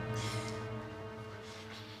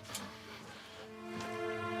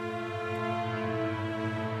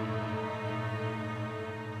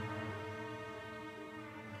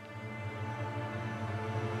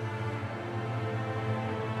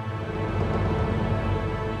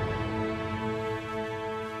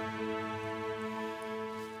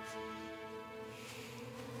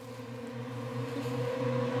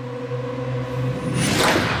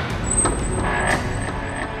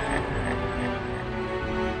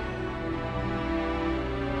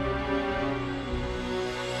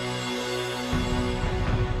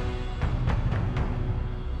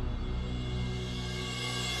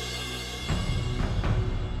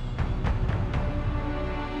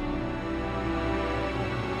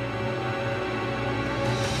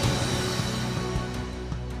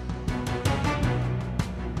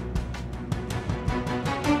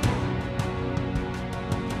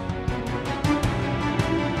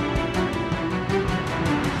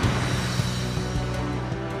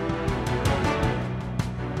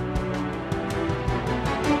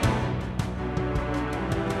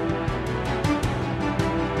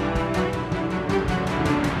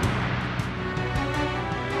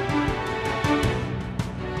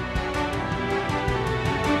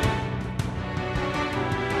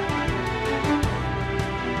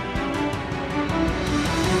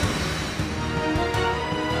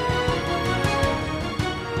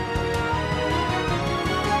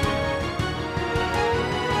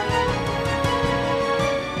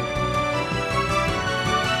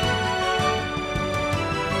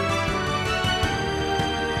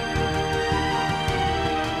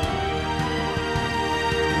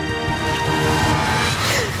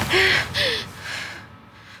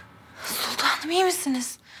 İyi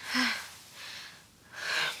misiniz?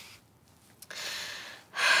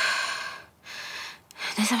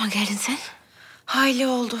 Ne zaman geldin sen? Hayli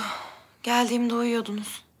oldu. Geldiğimde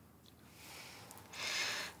uyuyordunuz.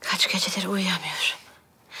 Kaç gecedir uyuyamıyorum.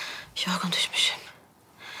 Yorgun düşmüşüm.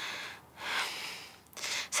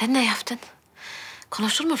 Sen ne yaptın?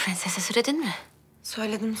 Konuştun mu prensese, söyledin mi?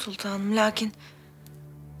 Söyledim sultanım, lakin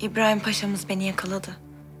İbrahim Paşa'mız beni yakaladı.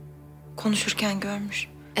 Konuşurken görmüş.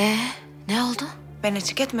 Ne oldu? Ben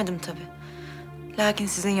açık etmedim tabii. Lakin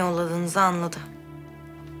sizin yolladığınızı anladı.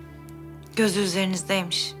 Gözü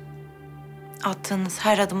üzerinizdeymiş. Attığınız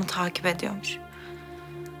her adımı takip ediyormuş.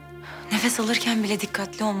 Nefes alırken bile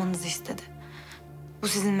dikkatli olmanızı istedi. Bu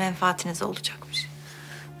sizin menfaatinize olacakmış.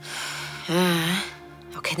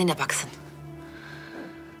 O kendine baksın.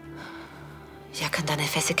 Yakında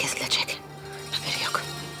nefesi kesilecek. Haberi yok.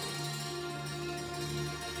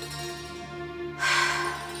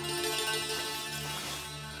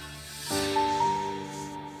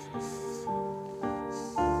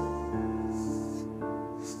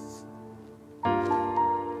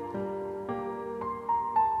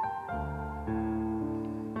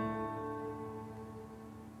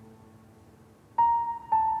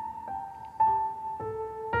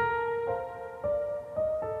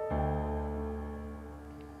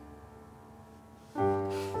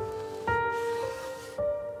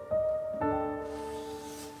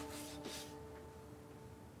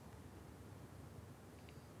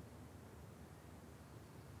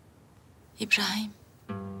 İbrahim.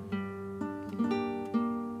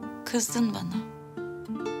 Kızdın bana.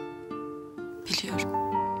 Biliyorum.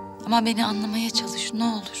 Ama beni anlamaya çalış ne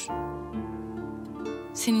olur.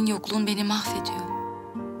 Senin yokluğun beni mahvediyor.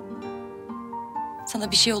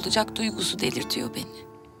 Sana bir şey olacak duygusu delirtiyor beni.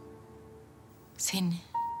 Seni,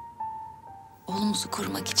 oğlumuzu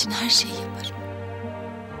korumak için her şeyi yaparım.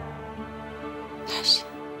 Her şey.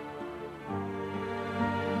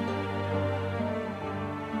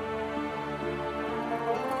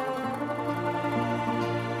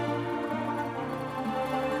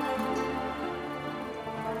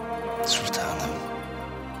 Sultanım,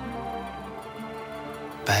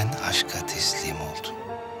 ben aşka teslim oldum.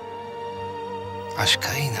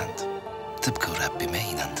 Aşka inandım. Tıpkı Rabbime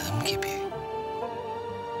inandığım gibi.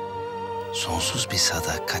 Sonsuz bir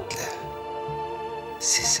sadakatle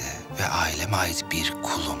size ve aileme ait bir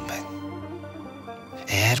kulum ben.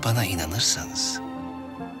 Eğer bana inanırsanız,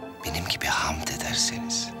 benim gibi hamd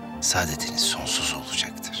ederseniz saadetiniz sonsuz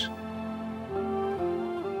olacaktır.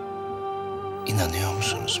 İnanıyor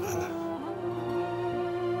musunuz bana?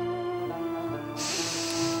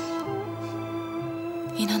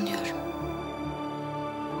 İnanıyorum.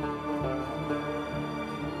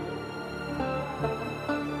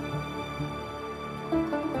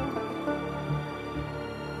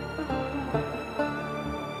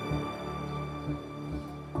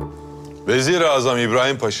 Vezir-i Azam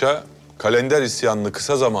İbrahim Paşa, kalender isyanını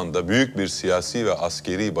kısa zamanda büyük bir siyasi ve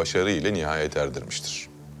askeri başarı ile nihayet erdirmiştir.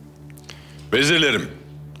 Vezirlerim,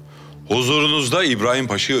 huzurunuzda İbrahim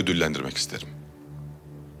Paşa'yı ödüllendirmek isterim.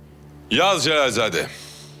 Yaz Celalzade,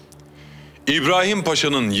 İbrahim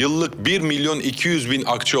Paşa'nın yıllık 1.200.000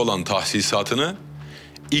 akçe olan tahsisatını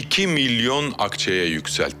 2 milyon akçeye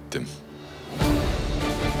yükselttim.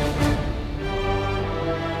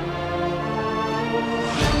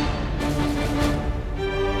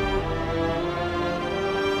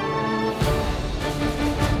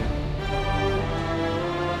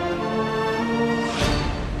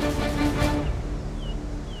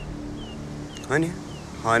 Hani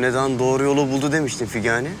hanedan doğru yolu buldu demiştin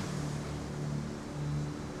Figani.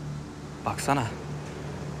 Baksana.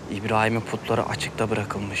 İbrahim'in putları açıkta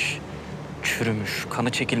bırakılmış. Çürümüş,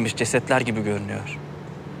 kanı çekilmiş cesetler gibi görünüyor.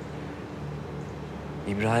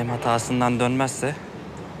 İbrahim hatasından dönmezse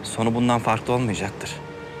sonu bundan farklı olmayacaktır.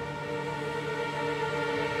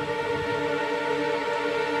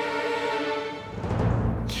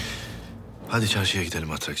 Hadi çarşıya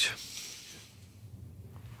gidelim Atrakçı.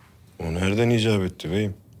 O nereden icap etti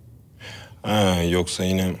beyim? Ha, yoksa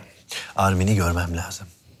yine... Armin'i görmem lazım.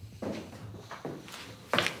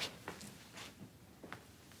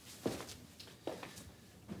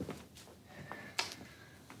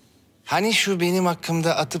 Hani şu benim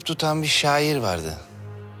hakkımda atıp tutan bir şair vardı.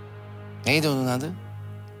 Neydi onun adı?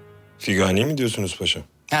 Figani mi diyorsunuz paşa?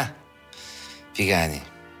 Ha, Figani.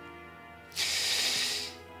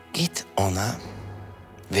 Git ona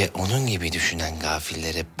ve onun gibi düşünen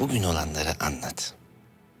gafillere bugün olanları anlat.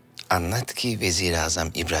 Anlat ki Vezir-i Azam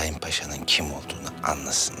İbrahim Paşa'nın kim olduğunu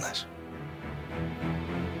anlasınlar.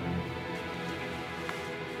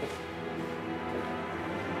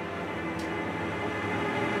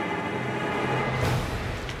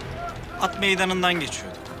 At meydanından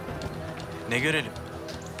geçiyordu. Ne görelim?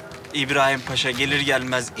 İbrahim Paşa gelir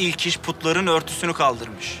gelmez ilk iş putların örtüsünü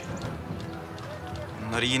kaldırmış.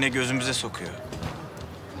 Bunları yine gözümüze sokuyor.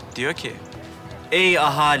 Diyor ki, ey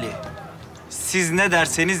ahali, siz ne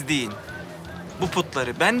derseniz deyin. Bu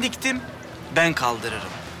putları ben diktim, ben kaldırırım.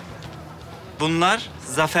 Bunlar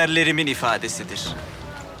zaferlerimin ifadesidir.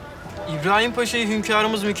 İbrahim Paşa'yı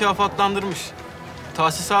hünkârımız mükafatlandırmış.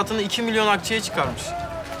 Tahsisatını 2 milyon akçeye çıkarmış.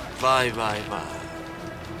 Vay vay vay.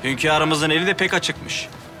 Hünkârımızın eli de pek açıkmış.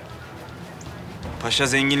 Paşa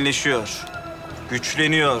zenginleşiyor,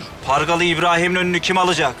 güçleniyor. Pargalı İbrahim'in önünü kim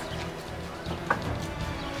alacak?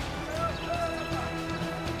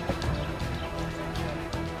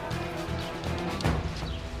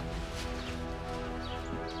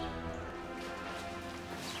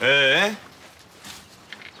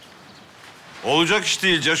 Olacak iş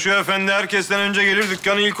değil. Caşu Efendi herkesten önce gelir,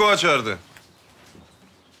 dükkanı ilk o açardı.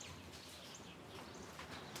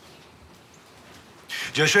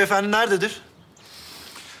 Caşu Efendi nerededir?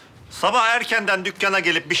 Sabah erkenden dükkana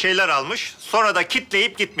gelip bir şeyler almış, sonra da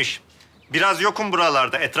kitleyip gitmiş. Biraz yokum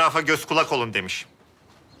buralarda, etrafa göz kulak olun demiş.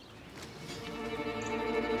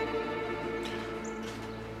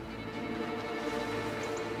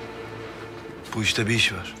 Bu işte bir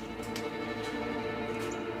iş var.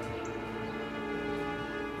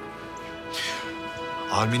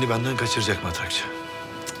 Armin'i benden kaçıracak matrakçı.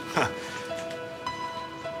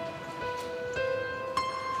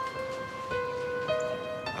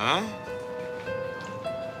 Ha?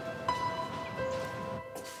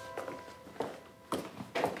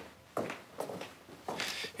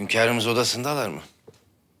 Hünkârımız odasındalar mı?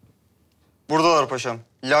 Buradalar paşam.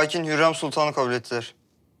 Lakin Hürrem Sultan'ı kabul ettiler.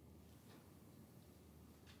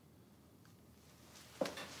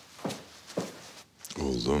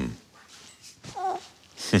 Oğlum.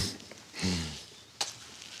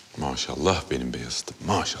 Maşallah benim Beyazıt'ım,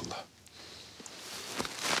 maşallah.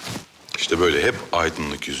 İşte böyle hep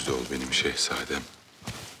aydınlık yüzlü ol benim şehzadem.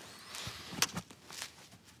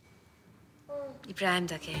 İbrahim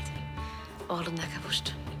de geldi. Oğluna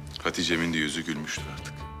kavuştu. Hatice'min de yüzü gülmüştür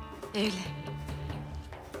artık. Öyle.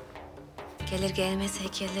 Gelir gelmez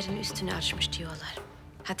heykellerin üstünü açmış diyorlar.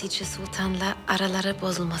 Hatice Sultan'la araları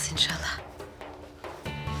bozulmaz inşallah.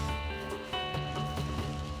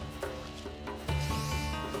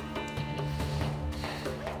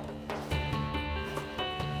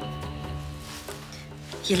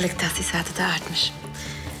 Yıllık tahsisatı da artmış.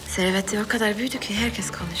 Serveti o kadar büyüdü ki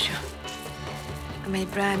herkes konuşuyor. Ama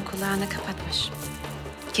İbrahim kulağını kapatmış.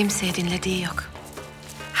 Kimseye dinlediği yok.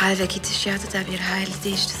 Hal ve gidişatı da bir hayli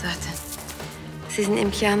değişti zaten. Sizin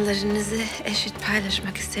imkanlarınızı eşit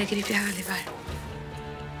paylaşmak ister gibi bir hali var.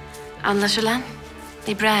 Anlaşılan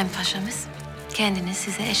İbrahim Paşa'mız kendini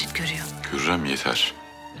size eşit görüyor. Hürrem yeter.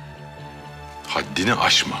 Haddini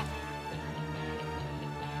aşma.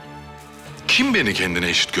 kim beni kendine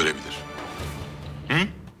eşit görebilir? Hı?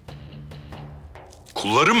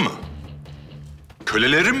 Kullarım mı?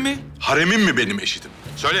 Kölelerim mi? Haremim mi benim eşitim?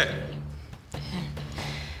 Söyle.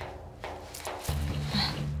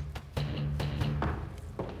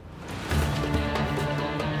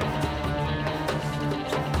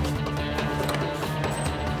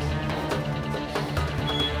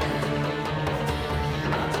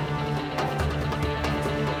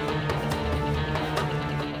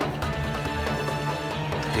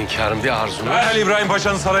 Hünkârım, bir arzunuz. Derhal İbrahim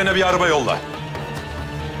Paşa'nın sarayına bir araba yolla.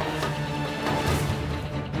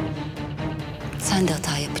 Sen de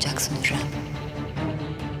hata yapacaksın Hürrem.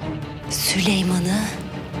 Süleyman'ı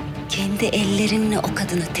kendi ellerinle o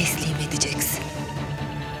kadına teslim edeceksin.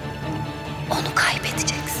 Onu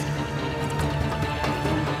kaybedeceksin.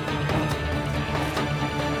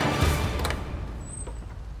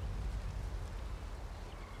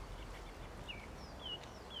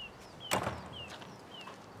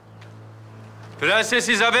 Prenses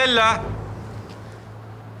İsabella,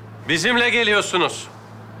 bizimle geliyorsunuz.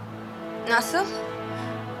 Nasıl?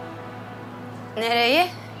 Nereye?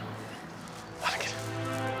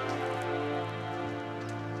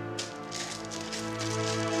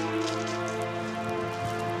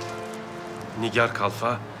 Nigar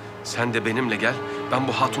Kalfa, sen de benimle gel. Ben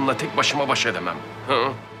bu hatunla tek başıma baş edemem.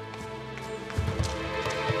 Hı?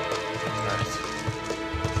 Evet.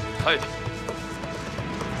 Haydi.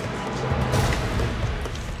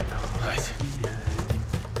 Haydi.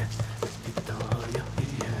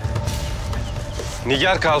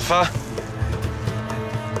 Nigar Kalfa.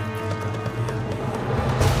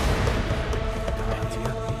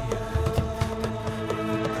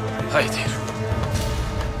 Haydi.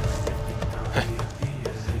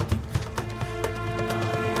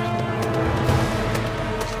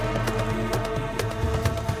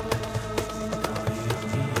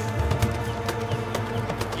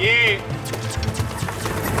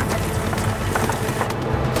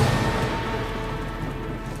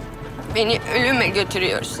 Beni ölüme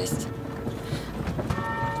götürüyorsunuz.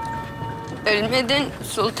 Ölmeden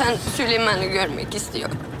Sultan Süleyman'ı görmek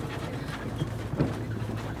istiyorum.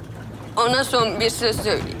 Ona son bir söz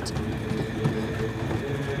söyleyeceğim.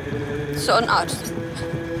 Son arzu.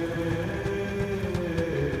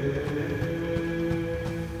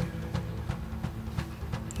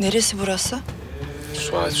 Neresi burası?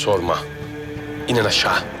 Sual sorma. İnin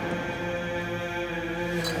aşağı.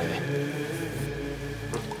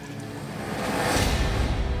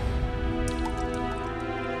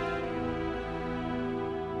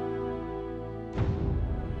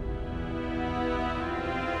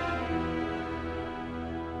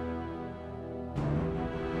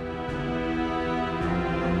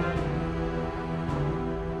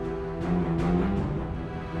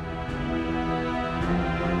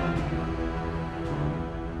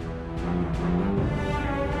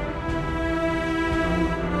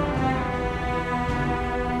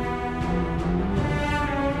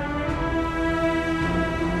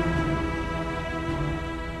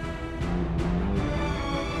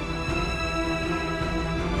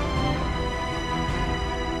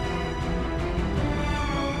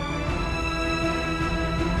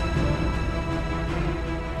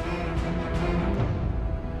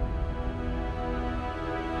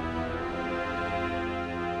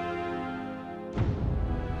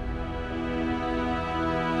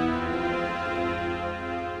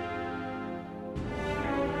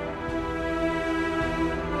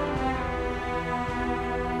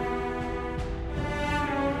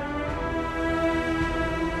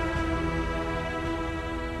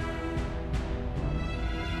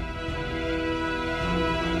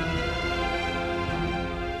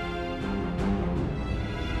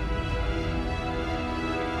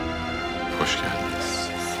 Hoş geldiniz.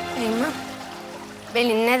 Eyman,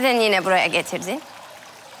 beni neden yine buraya getirdin?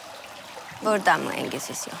 Buradan mı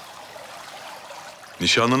Engizisyon?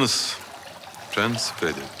 Nişanlınız Prens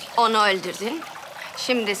Frederick. Onu öldürdün.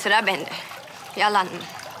 Şimdi sıra bende. Yalan mı?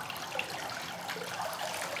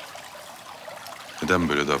 Neden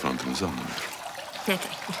böyle davrandığınızı anlamıyorum.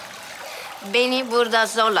 Neden? Beni burada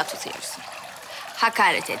zorla tutuyorsun.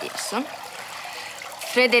 Hakaret ediyorsun.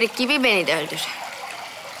 Frederick gibi beni de öldür.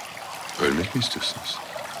 Ölmek mi istiyorsunuz?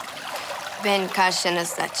 Ben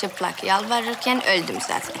karşınızda çıplak yalvarırken öldüm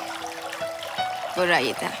zaten.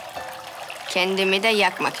 Burayı da, kendimi de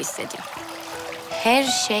yakmak istedim. Her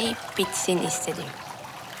şey bitsin istedim.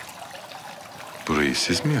 Burayı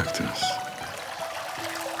siz mi yaktınız?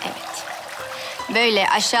 Evet. Böyle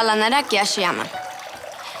aşağılanarak yaşayamam.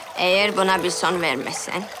 Eğer buna bir son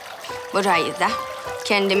vermezsen, burayı da,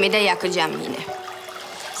 kendimi de yakacağım yine.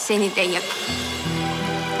 Seni de yak.